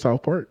worth it for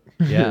South Park.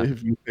 Yeah.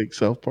 If you take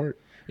South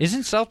Park.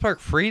 Isn't South Park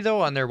free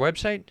though on their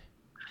website?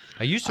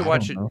 I used to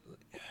watch it.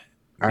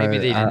 Maybe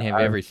they didn't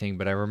have everything,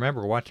 but I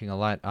remember watching a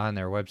lot on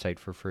their website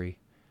for free.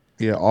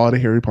 Yeah, all the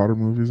Harry Potter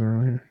movies are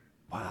on here.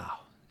 Wow,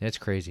 that's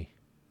crazy.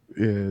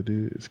 Yeah,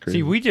 dude, it's crazy.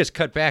 See, we just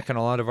cut back on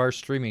a lot of our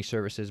streaming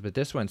services, but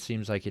this one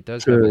seems like it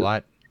does have a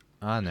lot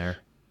on there.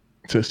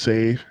 To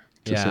save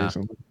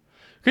something.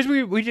 Because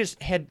we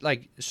just had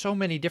like so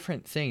many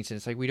different things, and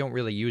it's like we don't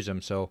really use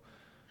them. So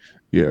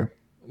yeah,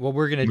 what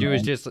we're gonna do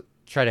is just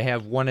try to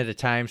have one at a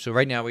time. So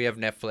right now we have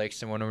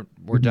Netflix, and when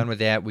we're done with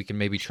that, we can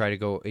maybe try to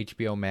go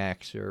HBO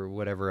Max or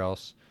whatever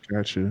else.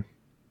 Gotcha.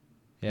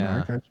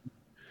 Yeah. Gotcha.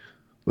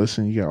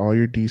 Listen, you got all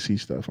your DC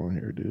stuff on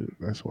here, dude.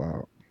 That's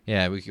wild.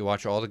 Yeah, we can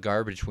watch all the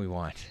garbage we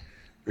want.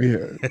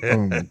 Yeah.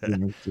 Oh my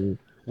goodness, dude.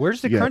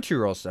 Where's the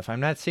Crunchyroll stuff? I'm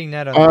not seeing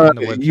that on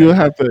the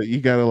website. You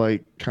gotta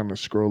like kind of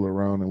scroll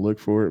around and look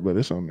for it, but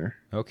it's on there.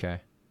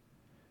 Okay.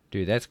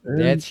 Dude,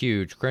 that's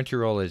huge.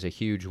 Crunchyroll is a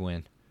huge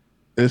win.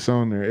 It's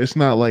on there. It's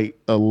not like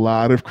a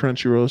lot of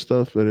Crunchyroll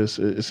stuff, but it's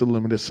a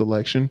limited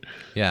selection.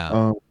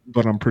 Yeah.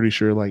 But I'm pretty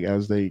sure like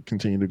as they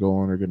continue to go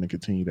on, they're going to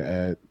continue to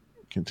add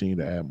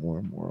more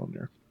and more on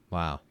there.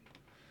 Wow.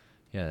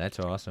 Yeah, that's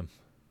awesome.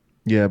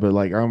 Yeah, but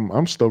like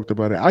I'm stoked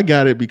about it. I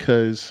got it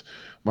because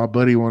my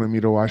buddy wanted me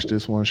to watch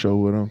this one show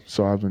with him,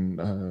 so I've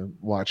been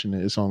watching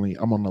it.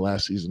 I'm on the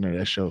last season of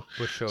that show.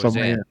 What show is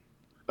that?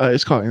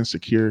 It's called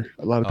Insecure.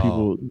 A lot of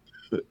people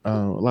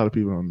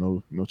don't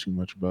know too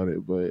much about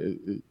it, but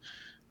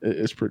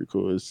it's pretty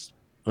cool. It's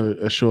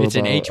a show. It's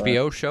an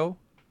HBO show.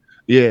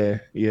 Yeah.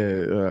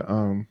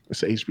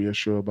 It's an HBO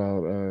show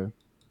about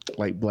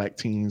like black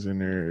teens and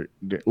their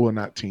well,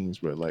 not teens,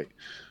 but like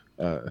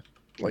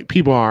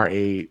people our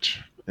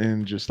age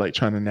and just like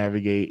trying to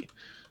navigate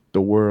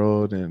the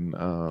world and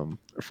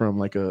from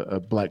like a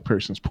black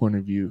person's point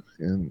of view,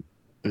 and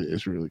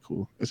it's really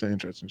cool. It's an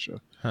interesting show.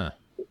 Huh.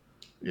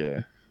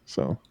 Yeah.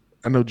 So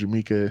I know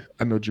Jamaica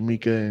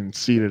and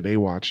Cedar, they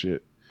watch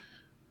it,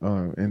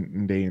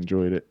 and they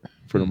enjoyed it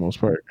for the most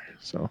part.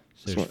 So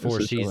there's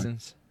 4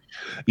 seasons.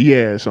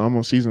 Yeah, so I'm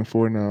on season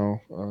 4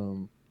 now.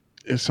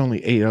 It's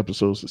only 8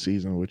 episodes a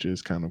season, which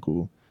is kind of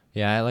cool.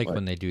 Yeah, I like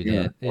when they do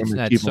that. It's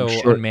not so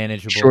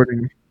unmanageable.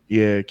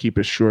 Keep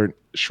it short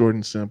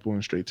and simple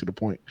and straight to the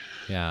point.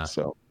 Yeah.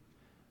 So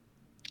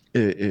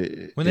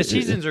when the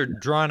seasons are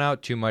drawn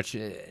out too much,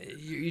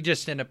 you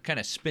just end up kind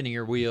of spinning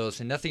your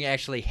wheels and nothing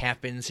actually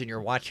happens, and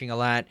you're watching a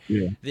lot.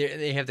 Yeah.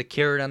 They have the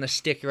carrot on the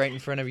stick right in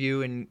front of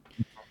you and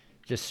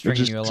just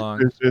stringing you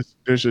along.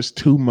 There's just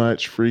too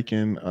much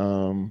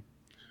freaking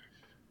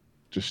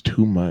just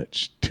too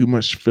much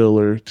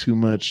filler, too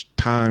much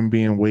time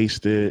being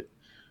wasted.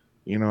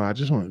 You know, I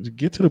just want to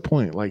get to the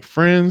point. Like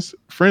Friends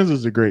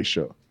is a great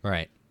show.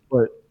 Right.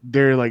 But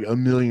they're like a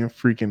million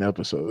freaking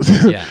episodes.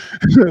 Yeah.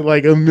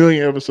 Like a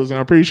million episodes. And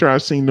I'm pretty sure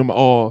I've seen them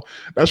all.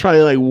 That's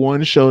probably like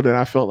one show that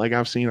I felt like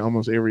I've seen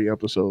almost every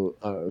episode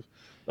of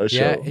a show.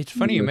 Yeah, it's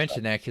funny you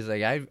mentioned that because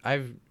like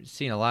I've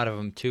seen a lot of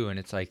them too, and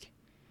it's like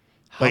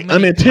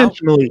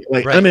unintentionally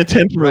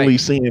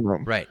seeing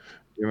them. Right.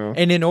 You know?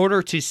 And in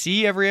order to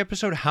see every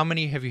episode, how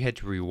many have you had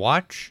to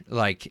rewatch?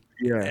 Like,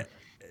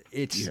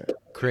 it's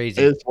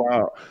crazy. It's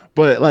wild.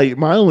 But like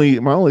my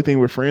only thing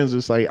with Friends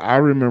is like I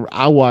remember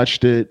I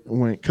watched it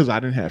because I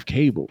didn't have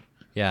cable.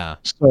 Yeah.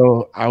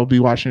 So I'll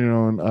be watching it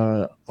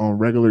on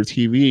regular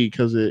TV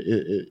because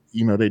it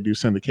you know they do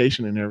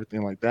syndication and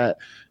everything like that,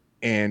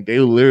 and they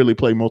literally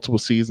play multiple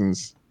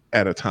seasons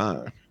at a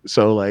time.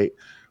 So like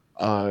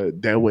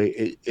that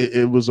way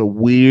it was a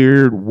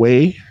weird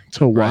way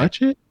to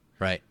watch it.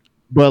 Right.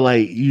 But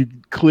like you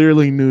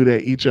clearly knew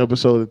that each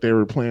episode that they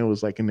were playing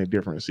was like in a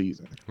different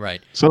season. Right.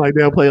 So like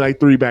they'll play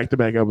like 3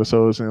 back-to-back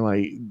episodes, and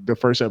like the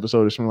first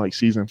episode is from like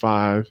season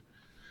 5.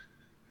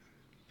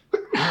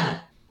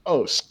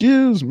 Oh,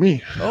 excuse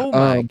me. Oh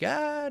my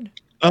God.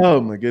 Oh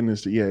my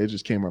goodness. Yeah, it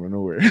just came out of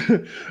nowhere.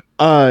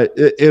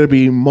 It'll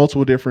be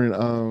multiple different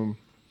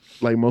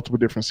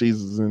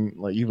seasons, and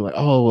like you'd be like,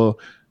 oh well,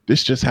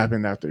 this just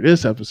happened after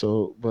this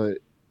episode. But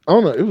I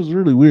don't know, it was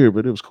really weird,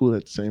 but it was cool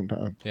at the same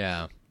time.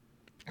 Yeah.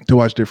 To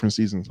watch different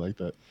seasons like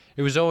that.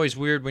 It was always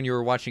weird when you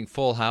were watching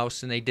Full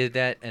House and they did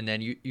that, and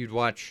then you'd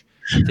watch.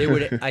 They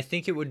would. I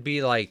think it would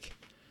be like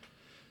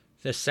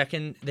the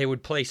second they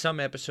would play some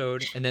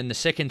episode, and then the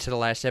second to the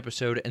last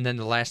episode, and then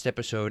the last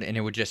episode, and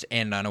it would just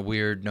end on a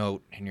weird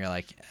note, and you're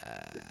like,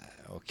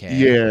 okay.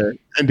 Yeah,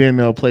 and then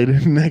they'll play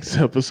the next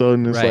episode,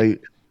 and it's like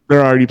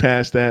they're already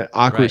past that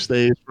awkward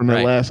stage from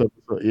the last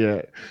episode.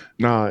 Yeah,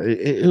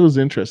 it was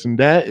interesting.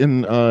 That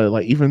and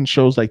like even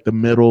shows like The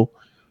Middle,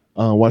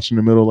 watching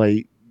The Middle,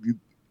 like.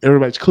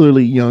 Everybody's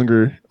clearly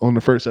younger on the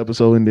first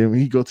episode, and then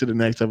when you go to the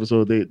next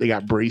episode, they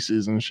got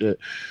braces and shit.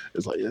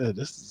 It's like, yeah,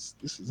 this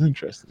is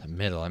interesting. The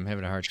Middle. I'm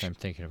having a hard time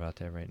thinking about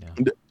that right now.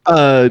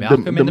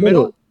 Malcolm in the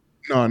Middle?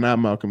 No, not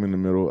Malcolm in the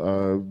Middle.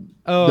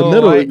 The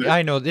Middle.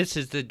 I know this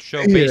is the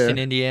show based in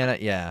Indiana.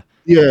 Yeah.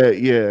 Yeah.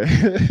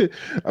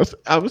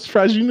 I was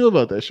surprised you knew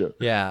about that show.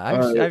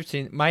 Yeah, I've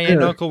seen. My aunt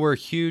and uncle were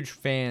huge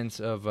fans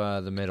of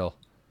The Middle.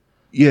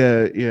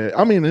 Yeah.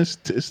 I mean, it's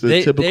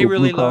the typical. They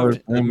really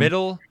loved The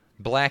Middle.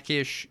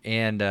 Blackish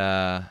and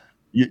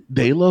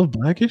they love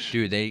Blackish?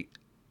 Dude, they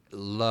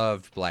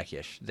loved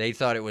Blackish. They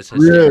thought it was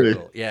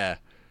hysterical. Really? Yeah.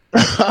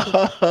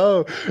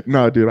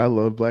 No, dude, I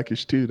love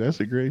Blackish too.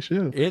 That's a great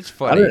show. It's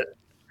funny.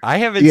 I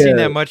haven't seen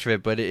that much of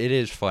it, but it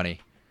is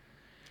funny.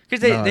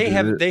 Because they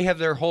have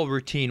their whole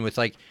routine with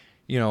like,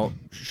 you know,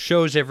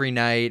 shows every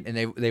night,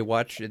 and they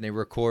watch and they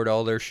record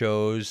all their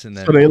shows, and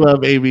then so they love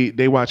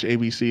they watch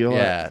ABC a lot.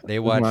 Yeah, they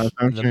watch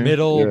The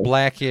Middle,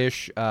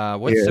 Blackish.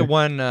 What's the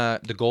one?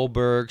 The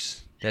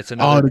Goldbergs. That's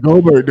another. Oh,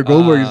 the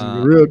Goldbergs is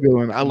a real good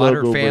one. I love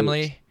Modern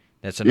Family.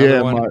 That's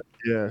another one.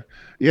 Yeah.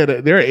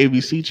 They're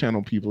ABC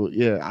channel people.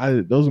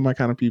 Yeah, those are my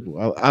kind of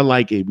people. I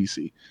like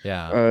ABC.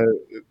 Yeah.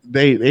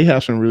 They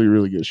have some really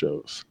really good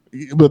shows,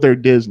 but they're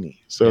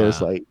Disney, so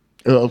it's like.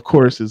 Of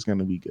course, it's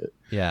gonna be good.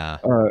 Yeah.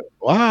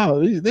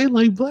 Wow, they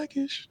like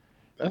Blackish.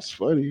 That's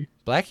funny.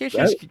 Blackish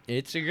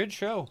it's a good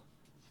show.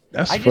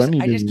 That's funny.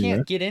 I just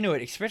can't get into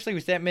it, especially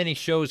with that many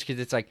shows, because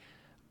it's like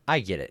I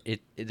get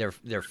it.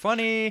 They're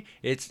funny.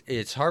 It's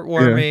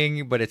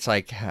heartwarming, but it's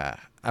like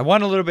I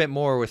want a little bit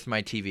more with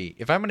my TV.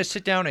 If I'm gonna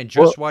sit down and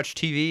just watch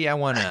TV, I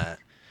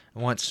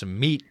want some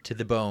meat to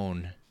the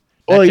bone.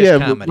 Oh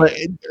yeah, but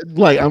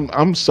like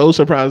I'm so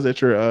surprised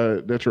that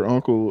your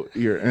uncle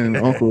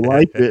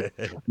liked it,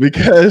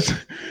 because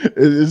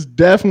it's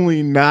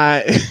definitely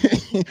not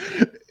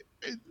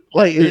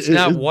like it's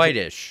not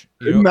whitish.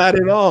 Not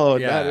at all.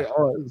 Yeah. Not at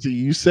all. See,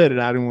 you said it.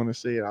 I didn't want to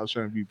say it. I was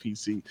trying to be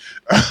PC.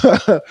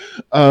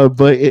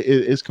 But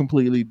it's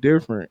completely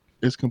different.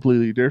 It's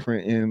completely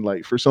different. And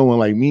like for someone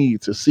like me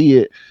to see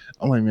it,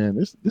 I'm like, man,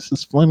 this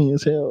is funny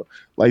as hell.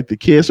 Like the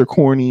kids are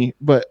corny,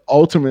 but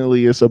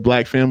ultimately it's a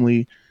black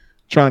family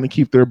trying to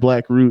keep their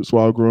black roots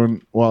while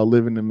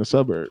living in the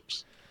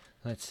suburbs.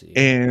 Let's see.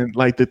 And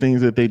like the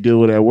things that they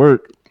deal with at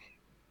work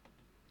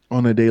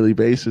on a daily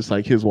basis.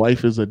 Like his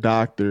wife is a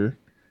doctor.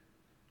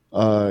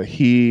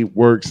 He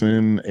works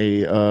in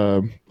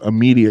a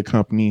media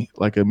company,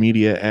 like a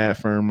media ad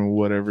firm or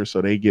whatever.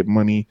 So they get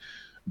money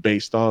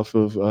based off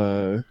of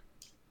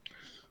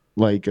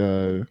like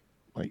their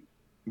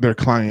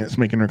clients,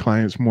 making their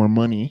clients more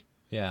money.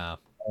 Yeah.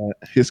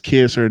 His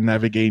kids are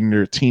navigating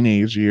their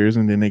teenage years,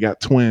 and then they got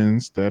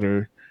twins that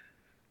are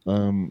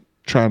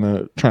trying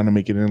to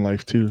make it in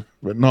life too.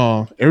 But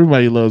no,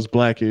 everybody loves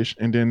Blackish,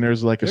 and then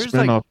there's a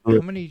spinoff. Like,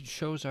 how many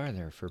shows are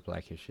there for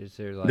Blackish? Is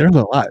there like there's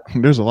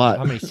a lot.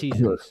 How many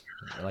seasons?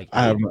 Like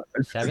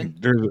 7?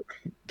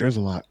 There's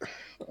a lot.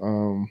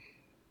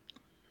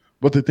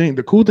 But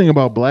the cool thing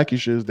about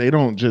Blackish is they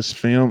don't just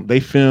film. They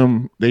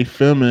film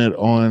it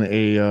on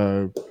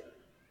a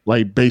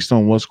like based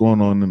on what's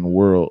going on in the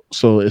world.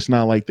 So it's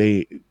not like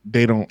they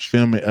don't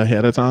film it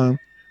ahead of time.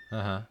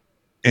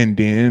 And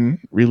then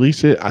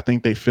release it. I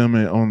think they film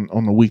it on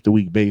a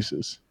week-to-week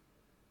basis.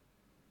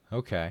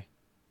 Okay.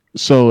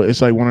 So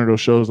it's like one of those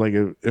shows, like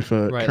if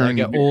a like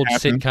an old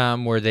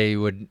sitcom where they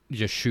would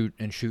just shoot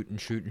and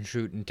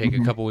take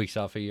a couple weeks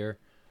off a year.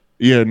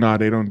 Yeah, no,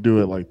 they don't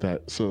do it like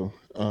that. So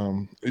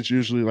it's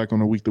usually like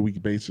on a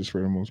week-to-week basis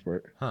for the most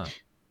part. Huh.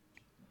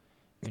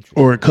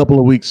 Or a couple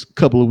of weeks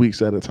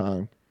at a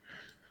time.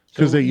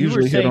 Because so they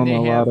usually hit on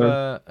a lot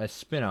of a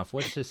spinoff.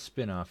 What's this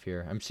spinoff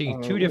here? I'm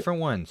seeing two different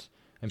ones.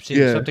 I'm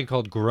seeing something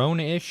called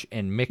Grown-ish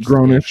and Mixed-ish.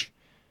 Grown-ish.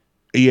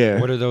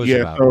 Yeah. What are those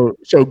about?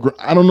 So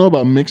I don't know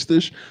about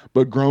Mixed-ish,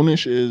 but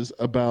Grown-ish is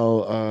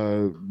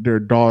about their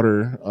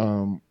daughter.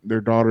 Their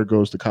daughter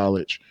goes to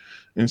college.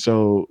 And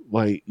so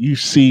like you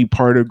see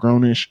part of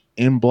Grown-ish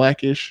in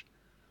Blackish.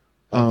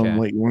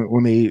 Like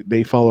when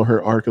they follow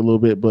her arc a little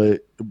bit,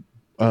 but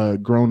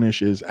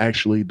Grown-ish is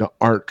actually the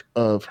arc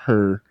of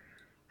her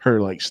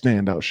like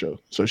standout show.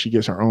 So she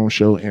gets her own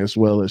show as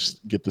well as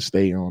get to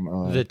stay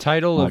on. The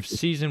title of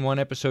season 1,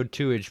 episode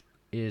 2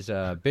 is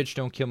 "Bitch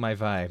Don't Kill My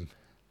Vibe."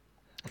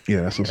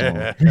 Yeah, that's a song.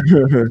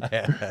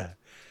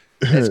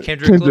 That's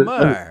Kendrick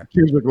Lamar.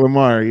 Kendrick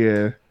Lamar,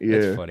 yeah.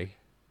 That's funny.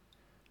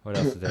 What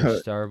else is there?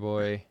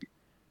 Starboy.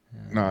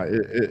 Nah,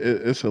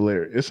 it's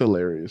hilarious. It's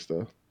hilarious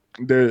though.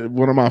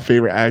 One of my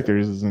favorite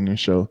actors is in this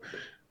show.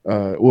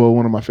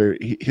 One of my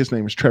favorite. His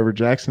name is Trevor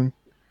Jackson.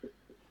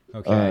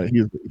 Okay.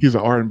 He's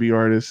an R&B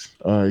artist.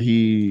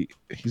 He's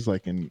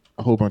like in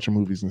a whole bunch of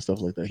movies and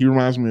stuff like that. He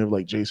reminds me of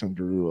like Jason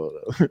Derulo,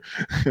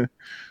 though.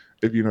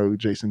 If you know who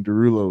Jason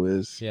Derulo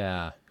is.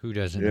 Yeah. Who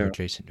doesn't know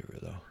Jason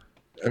Derulo?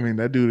 I mean,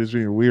 that dude is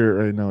being weird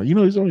right now. You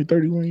know, he's only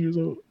 31 years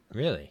old.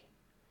 Really?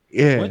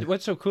 Yeah.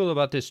 What's so cool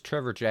about this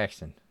Trevor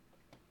Jackson?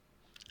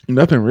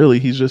 Nothing really.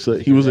 He's just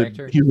he was a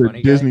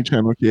Disney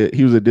Channel kid.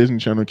 He was a Disney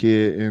Channel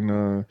kid,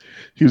 and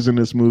he was in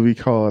this movie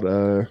called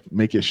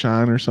Make It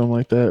Shine or something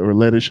like that, or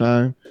Let It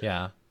Shine.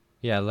 Yeah,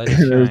 Let It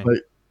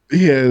Shine.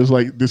 It was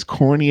like this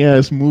corny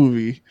ass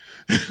movie.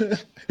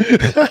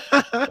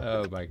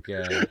 Oh my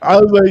god!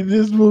 I was like,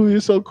 this movie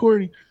is so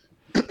corny.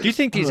 Do you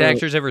think these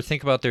actors ever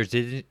think about their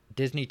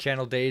Disney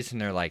Channel days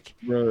and they're like,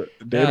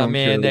 "Oh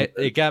man,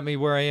 it got me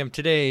where I am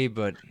today,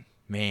 but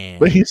man."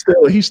 But he's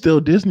still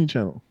Disney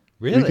Channel.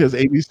 Really? Because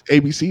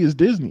ABC is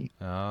Disney.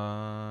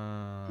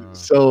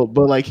 So,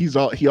 but like he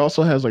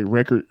also has like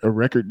a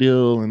record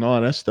deal and all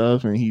that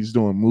stuff, and he's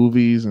doing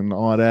movies and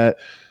all that.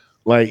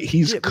 Like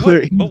he's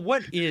clear. But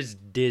what is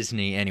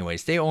Disney,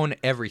 anyways? They own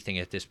everything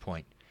at this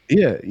point.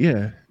 Yeah.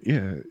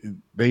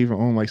 They even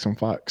own like some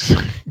Fox.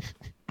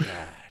 God,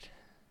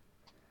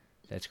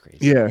 that's crazy.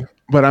 Yeah,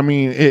 but I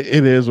mean,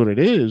 it is what it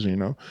is, you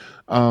know.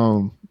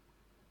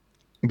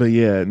 But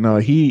yeah, no,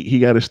 he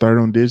got to start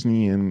on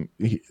Disney, and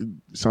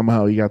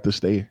somehow he got to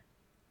stay.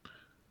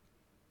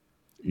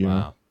 You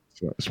know?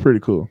 So it's pretty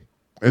cool.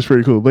 It's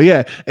pretty cool. But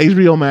yeah,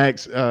 HBO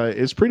Max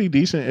is pretty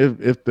decent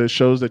if the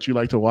shows that you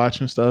like to watch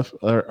and stuff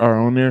are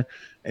on there,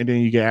 and then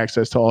you get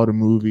access to all the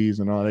movies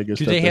and all that good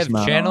stuff. Do they have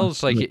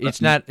channels? Like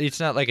it's not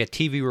like a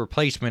TV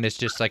replacement. It's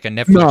just like a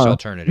Netflix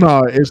alternative.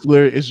 No,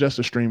 it's just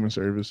a streaming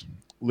service.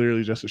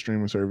 Literally just a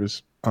streaming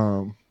service.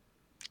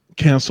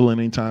 Cancel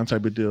anytime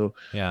type of deal.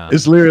 Yeah,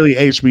 it's literally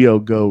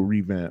HBO Go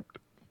revamped,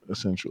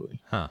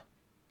 essentially. Huh.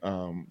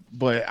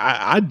 But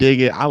I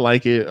dig it. I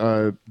like it.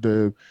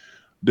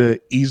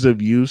 The ease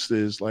of use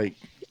is like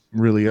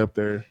really up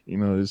there. You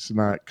know, it's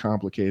not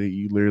complicated.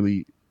 You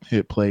literally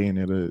hit play and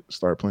it'll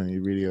start playing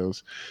your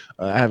videos.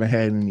 I haven't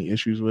had any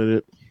issues with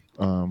it.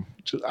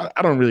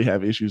 I don't really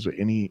have issues with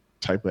any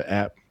type of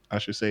app, I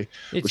should say.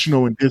 But you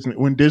know,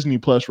 when Disney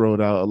Plus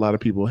rolled out, a lot of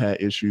people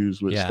had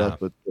issues with stuff.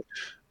 But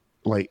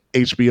like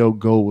HBO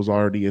Go was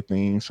already a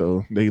thing,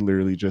 so they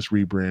literally just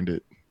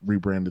rebranded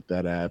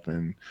that app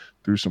and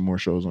threw some more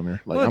shows on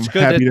there. Like, well,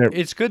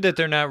 it's good that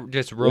they're not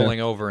just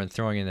rolling over and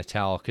throwing in the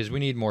towel, because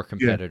we need more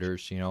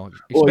competitors. You know,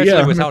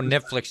 especially with how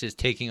Netflix is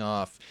taking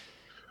off.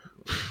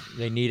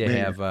 They need to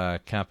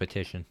have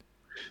competition.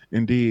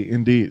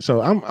 Indeed.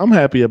 So I'm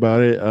happy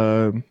about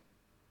it.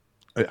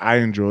 I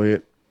enjoy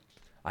it.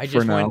 I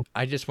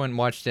just went and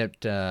watched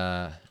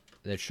that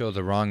show,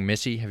 The Wrong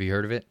Missy. Have you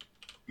heard of it?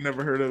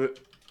 Never heard of it.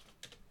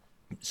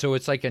 So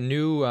it's like a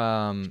new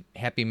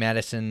Happy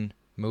Madison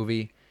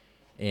movie,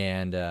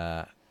 and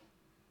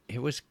it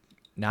was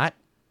not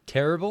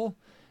terrible.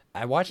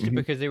 I watched it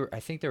because I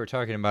think they were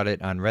talking about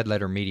it on Red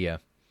Letter Media.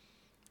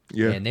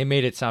 Yeah. And they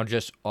made it sound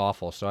just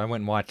awful, so I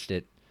went and watched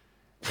it,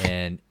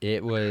 and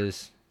it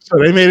was. So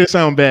they made it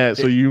sound bad,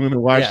 so you went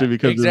and watched it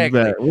because it's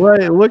bad.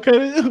 What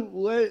kind of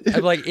what?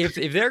 I'm like,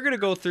 if they're gonna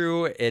go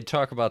through and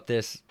talk about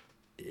this,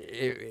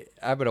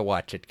 I'm gonna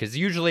watch it, because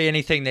usually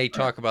anything they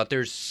talk about,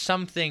 there's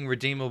something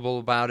redeemable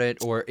about it,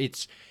 or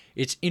it's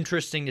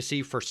interesting to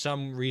see for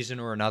some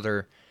reason or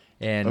another.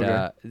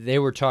 And they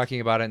were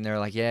talking about it, and they're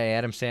like, yeah,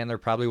 Adam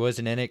Sandler probably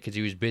wasn't in it because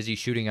he was busy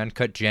shooting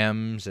Uncut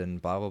Gems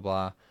and blah blah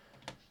blah.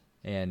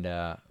 And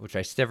which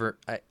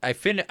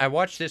I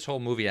watched this whole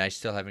movie, and I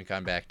still haven't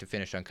gone back to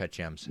finish Uncut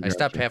Gems. I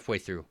stopped halfway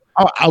through.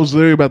 I was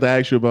literally about to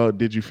ask you about,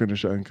 did you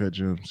finish Uncut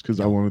Gems?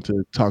 Because I wanted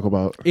to talk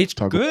about. It's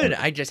good.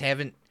 I just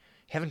haven't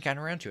gotten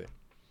around to it.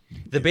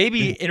 The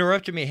baby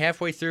interrupted me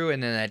halfway through,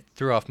 and then that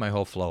threw off my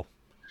whole flow.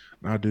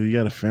 Nah, dude, you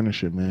got to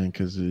finish it, man,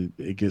 because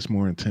it gets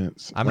more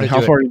intense. I'm like,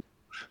 how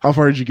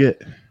far did you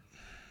get?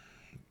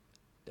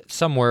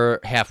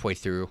 Somewhere halfway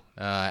through.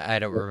 I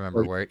don't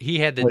remember where. He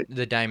had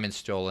the diamond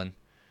stolen.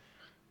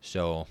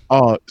 So.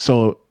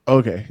 So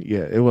okay,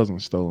 yeah, it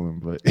wasn't stolen,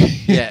 but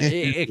yeah,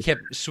 it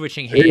kept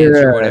switching hands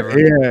or whatever.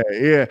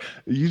 Yeah.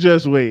 You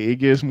just wait; it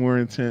gets more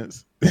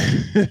intense.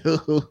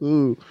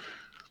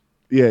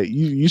 Yeah,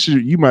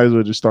 you might as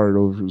well just start it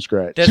over from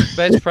scratch.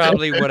 That's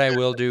probably what I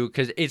will do,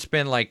 because it's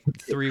been like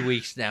 3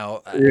 weeks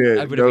now.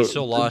 I'm gonna be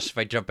so lost if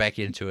I jump back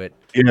into it.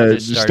 Yeah,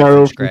 just start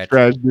over from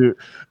scratch, dude.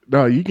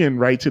 No, you can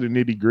right to the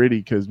nitty gritty,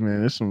 because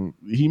man,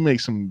 he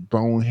makes some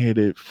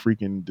boneheaded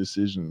freaking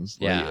decisions.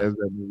 Like, as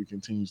that movie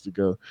continues to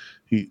go,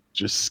 he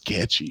just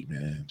sketchy,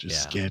 man,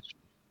 sketchy.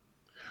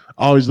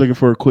 Always looking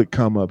for a quick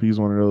come up. He's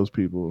one of those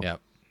people. Yep.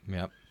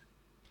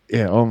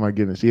 Yeah. Oh my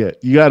goodness. Yeah.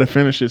 You got to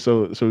finish it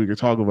so we can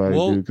talk about it,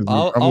 dude.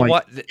 Because I'm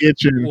like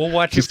itching. We'll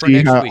watch it for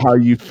next week.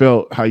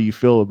 How you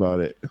feel about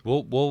it.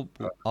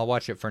 I'll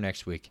watch it for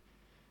next week.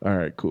 All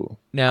right. Cool.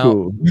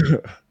 Now,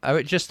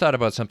 I just thought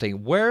about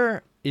something.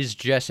 Where is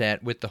Jess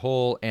at with the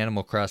whole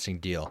Animal Crossing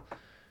deal?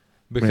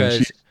 Because man,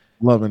 she's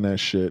loving that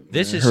shit.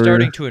 This is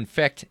starting to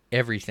infect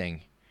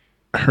everything.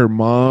 Her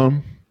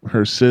mom,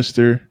 her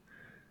sister,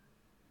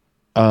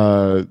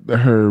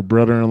 her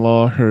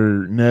brother-in-law,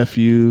 her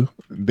nephew,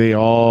 they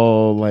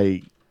all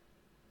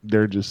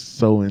they're just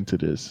so into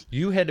this.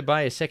 You had to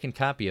buy a second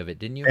copy of it,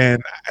 didn't you?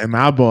 And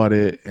I bought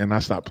it and I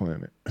stopped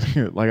playing it.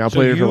 I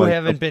played it for you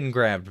haven't been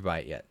grabbed by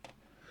it yet.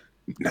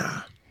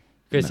 Nah.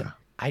 Because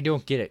I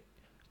don't get it.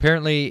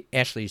 Apparently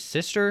Ashley's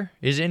sister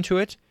is into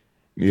it.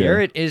 Yeah.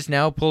 Garrett is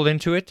now pulled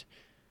into it.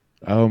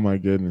 Oh my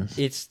goodness.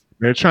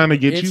 They're trying to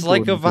get you. It's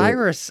like a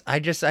virus. I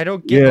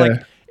don't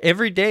get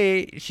every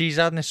day she's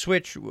on the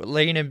Switch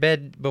laying in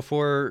bed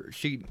before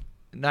she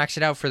knocks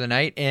it out for the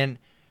night, and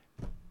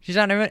she's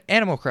on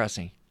Animal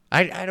Crossing.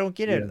 I don't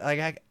get it.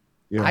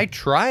 I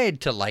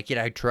tried to like it.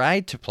 I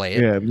tried to play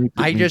it. Yeah,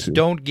 I just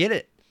don't get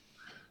it.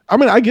 I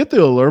mean, I get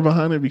the allure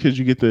behind it because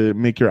you get to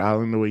make your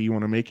island the way you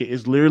want to make it.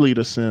 It's literally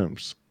The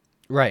Sims.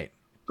 Right.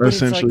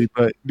 Essentially,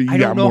 but I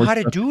don't know how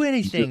to do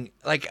anything.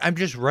 I'm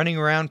just running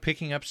around,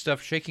 picking up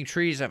stuff, shaking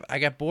trees. I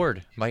got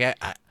bored. I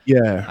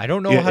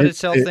don't know how to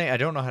sell things. I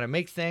don't know how to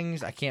make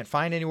things. I can't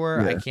find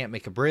anywhere. I can't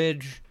make a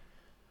bridge.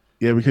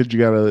 Yeah, because you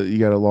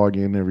gotta log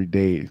in every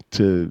day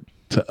to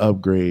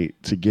upgrade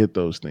to get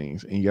those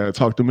things, and you gotta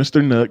talk to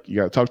Mr. Nook. You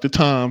gotta talk to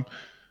Tom,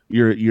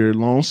 your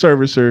loan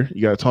servicer.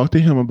 You gotta talk to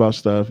him about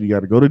stuff. You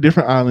gotta go to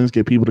different islands,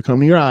 get people to come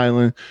to your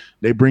island.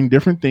 They bring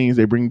different things.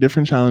 They bring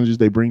different challenges.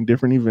 They bring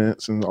different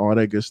events and all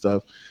that good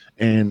stuff.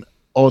 And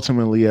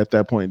ultimately, at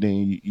that point,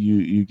 then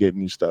you get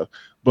new stuff.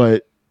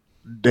 But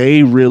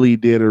they really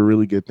did a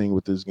really good thing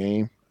with this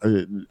game.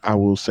 I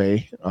will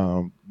say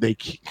they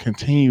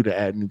continue to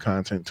add new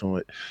content to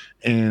it,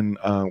 and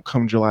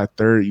come July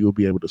 3rd, you'll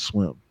be able to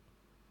swim.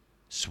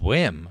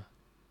 Swim?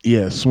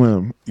 Yeah,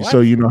 swim. What?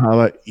 So you know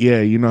how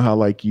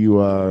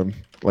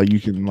you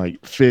can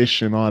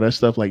fish and all that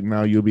stuff.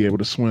 Now you'll be able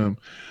to swim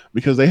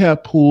because they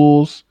have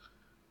pools.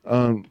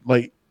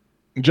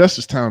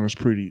 Justice Town is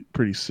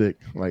pretty sick.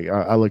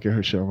 I look at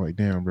her show, I'm like,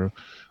 damn, bro,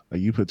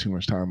 you put too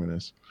much time in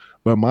this.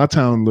 But my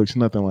town looks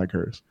nothing like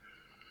hers.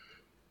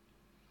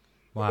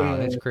 Wow,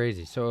 that's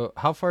crazy. So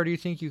how far do you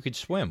think you could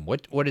swim?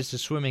 What is the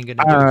swimming going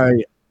to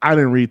do? I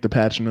didn't read the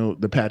patch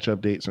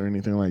updates or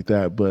anything like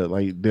that, but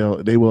like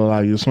they will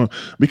allow you to swim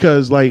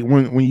because like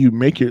when you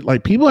make it,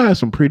 like people have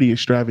some pretty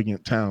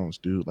extravagant towns,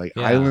 dude. Like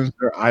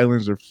their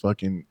islands are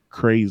fucking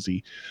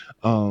crazy.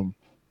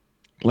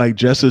 Like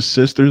Jessa's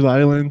sister's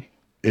island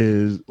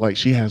is like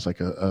she has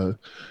like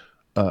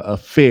a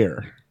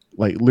fair,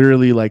 like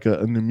literally like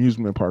an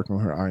amusement park on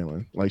her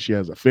island. Like she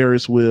has a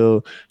Ferris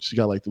wheel. She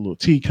got like the little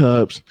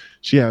teacups.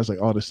 She has like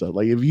all this stuff.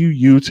 Like if you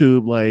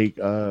YouTube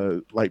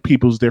like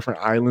people's different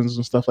islands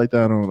and stuff like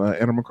that on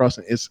Animal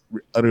Crossing, it's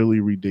utterly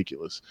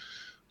ridiculous.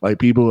 Like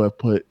people have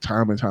put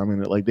time and time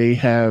in it. Like they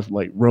have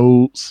like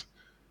roads,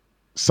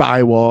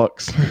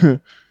 sidewalks,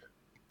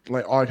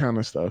 like all kind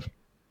of stuff.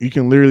 You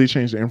can literally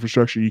change the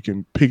infrastructure. You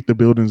can pick the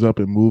buildings up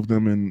and move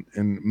them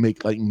and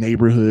make like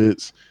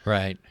neighborhoods.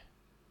 Right.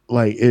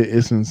 Like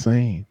it's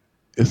insane.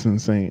 It's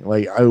insane.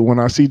 Like when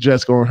I see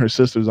Jess go on her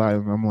sister's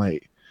island, I'm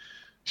like,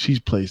 she's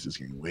played this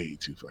game way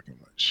too fucking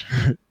much.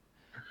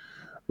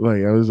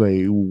 Like I was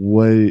like,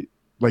 what?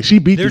 Like she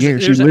beat the game.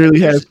 She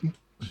literally has.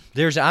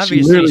 There's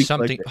obviously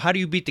something. How do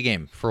you beat the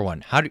game? For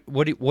one,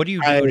 what do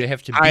you do to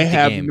have to beat the game? I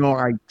have no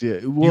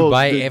idea. Well, you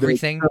buy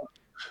everything.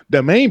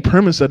 The main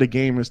premise of the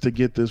game is to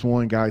get this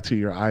one guy to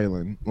your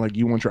island. Like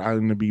you want your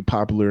island to be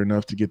popular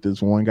enough to get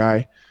this one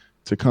guy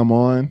to come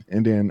on,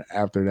 and then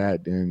after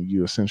that, then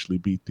you essentially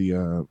beat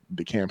the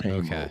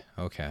campaign.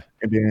 Okay.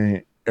 And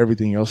then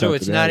everything else. So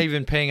it's not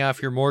even paying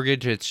off your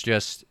mortgage. It's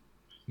just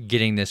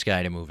getting this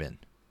guy to move in,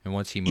 and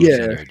once he moves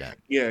in, you're done.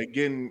 Yeah,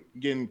 getting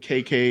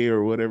KK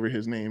or whatever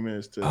his name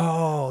is to.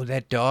 Oh,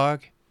 that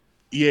dog.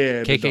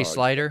 Yeah, KK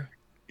Slider.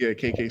 Yeah,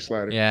 KK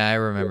Slider. Yeah, I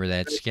remember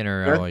that.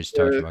 Skinner always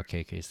talked about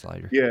KK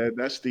Slider. Yeah,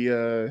 that's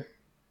the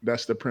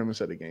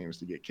premise of the game is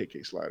to get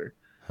KK Slider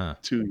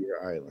to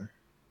your island.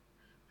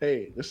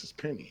 Hey, this is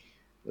Penny.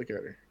 Look at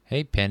her.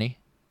 Hey, Penny.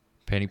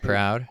 Penny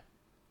Proud.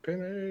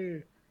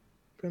 Penny.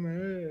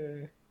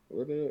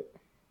 What up?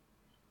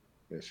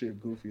 Yeah, she a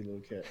goofy little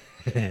cat.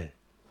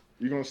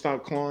 You gonna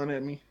stop clawing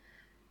at me?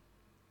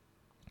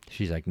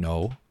 She's like,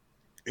 no.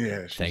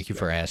 Yeah. Thank you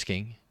for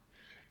asking.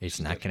 It's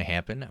not gonna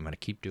happen. I'm gonna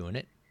keep doing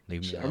it.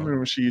 Leave me alone. I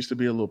remember she used to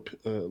be a little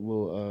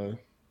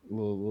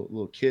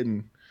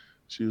kitten.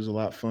 She was a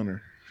lot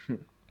funner.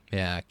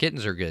 Yeah,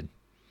 kittens are good.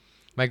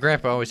 My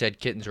grandpa always had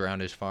kittens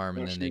around his farm,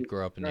 and then they'd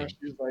grow up and they'd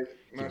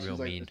get real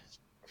mean.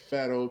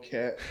 Fat old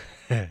cat.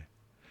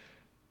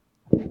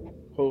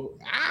 All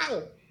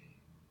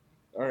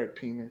right,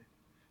 Peanut,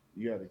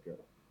 you gotta go.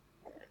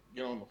 All right,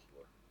 get on the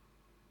floor.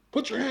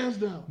 Put your hands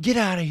down. Get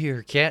out of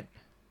here, cat.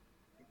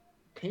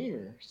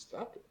 Peanut,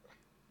 stop it.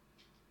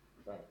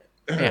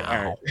 Yeah.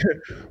 All right.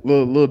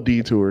 little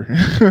detour.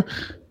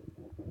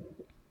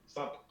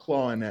 Stop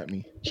clawing at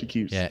me. She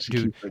keeps. Yeah,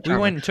 dude. We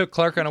went and took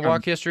Clark on a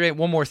walk yesterday.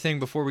 One more thing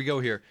before we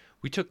go here.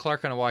 We took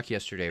Clark on a walk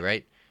yesterday,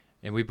 right?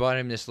 And we bought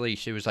him this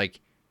leash. It was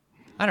like,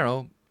 I don't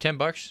know,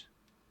 $10.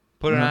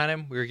 Put it on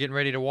him. We were getting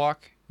ready to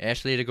walk.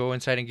 Ashley had to go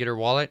inside and get her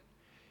wallet.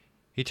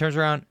 He turns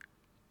around,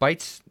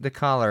 bites the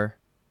collar,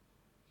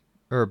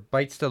 or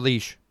bites the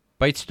leash,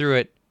 bites through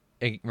it,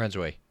 and runs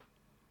away.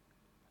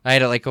 I had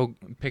to go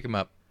pick him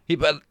up.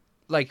 But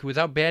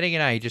without batting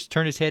an eye, he just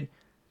turned his head,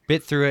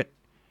 bit through it,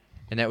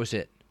 and that was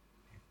it.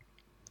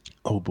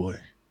 Oh boy!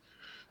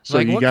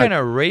 So what kind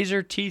of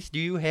razor teeth do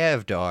you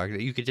have, dog,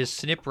 that you could just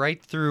snip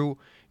right through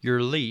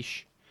your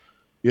leash?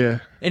 Yeah.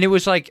 And it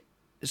was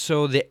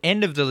so the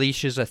end of the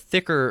leash is a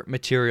thicker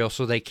material,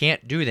 so they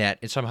can't do that.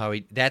 And somehow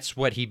that's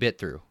what he bit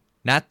through,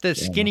 not the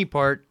skinny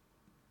part,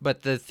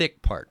 but the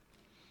thick part.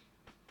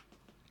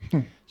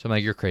 So I'm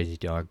like, you're crazy,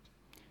 dog.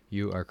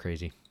 You are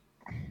crazy.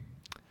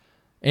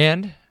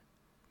 And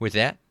with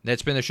that,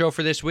 that's been the show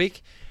for this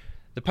week.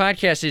 The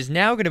podcast is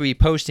now going to be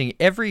posting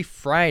every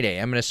Friday.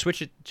 I'm going to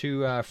switch it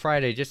to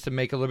Friday just to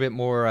make a little bit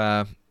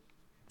more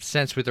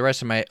sense with the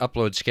rest of my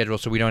upload schedule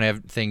so we don't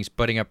have things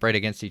butting up right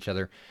against each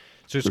other.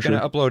 So it's going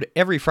to upload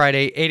every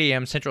Friday, 8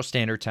 a.m. Central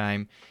Standard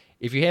Time.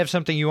 If you have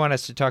something you want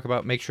us to talk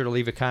about, make sure to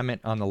leave a comment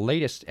on the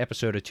latest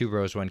episode of Two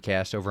Bros One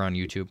Cast over on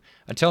YouTube.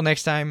 Until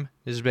next time,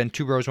 this has been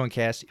Two Bros One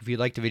Cast. If you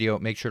liked the video,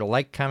 make sure to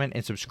like, comment,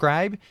 and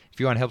subscribe. If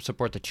you want to help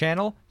support the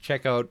channel,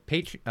 check out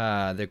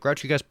the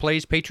Grouchy Gus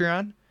Plays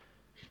Patreon.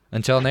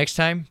 Until next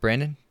time,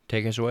 Brandon,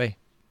 take us away.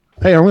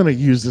 Hey, I'm going to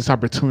use this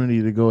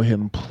opportunity to go ahead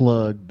and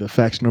plug the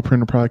Factional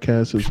Printer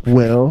Podcast as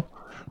well.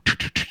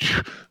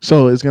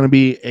 So it's going to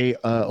be a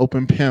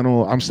open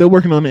panel. I'm still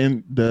working on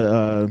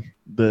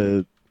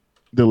the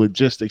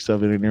logistics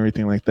of it and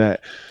everything like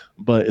that,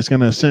 but it's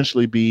going to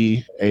essentially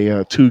be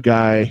a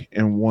 2-guy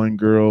and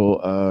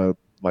 1-girl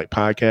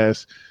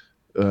podcast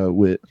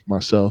with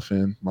myself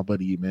and my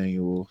buddy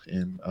Emmanuel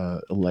and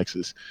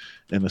Alexis,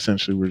 and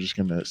essentially we're just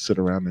going to sit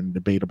around and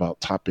debate about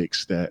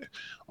topics that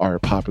are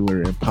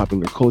popular in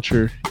popular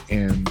culture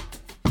and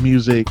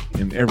music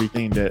and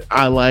everything that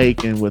I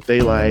like and what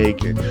they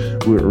like, and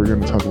we're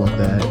going to talk about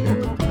that,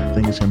 and I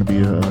think it's going to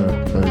be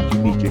a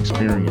unique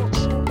experience.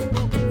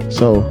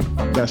 So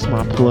that's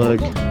my plug.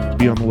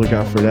 Be on the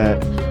lookout for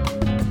that,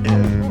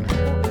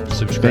 and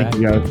subscribe. Thank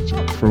you guys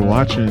for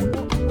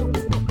watching.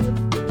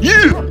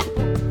 Yeah.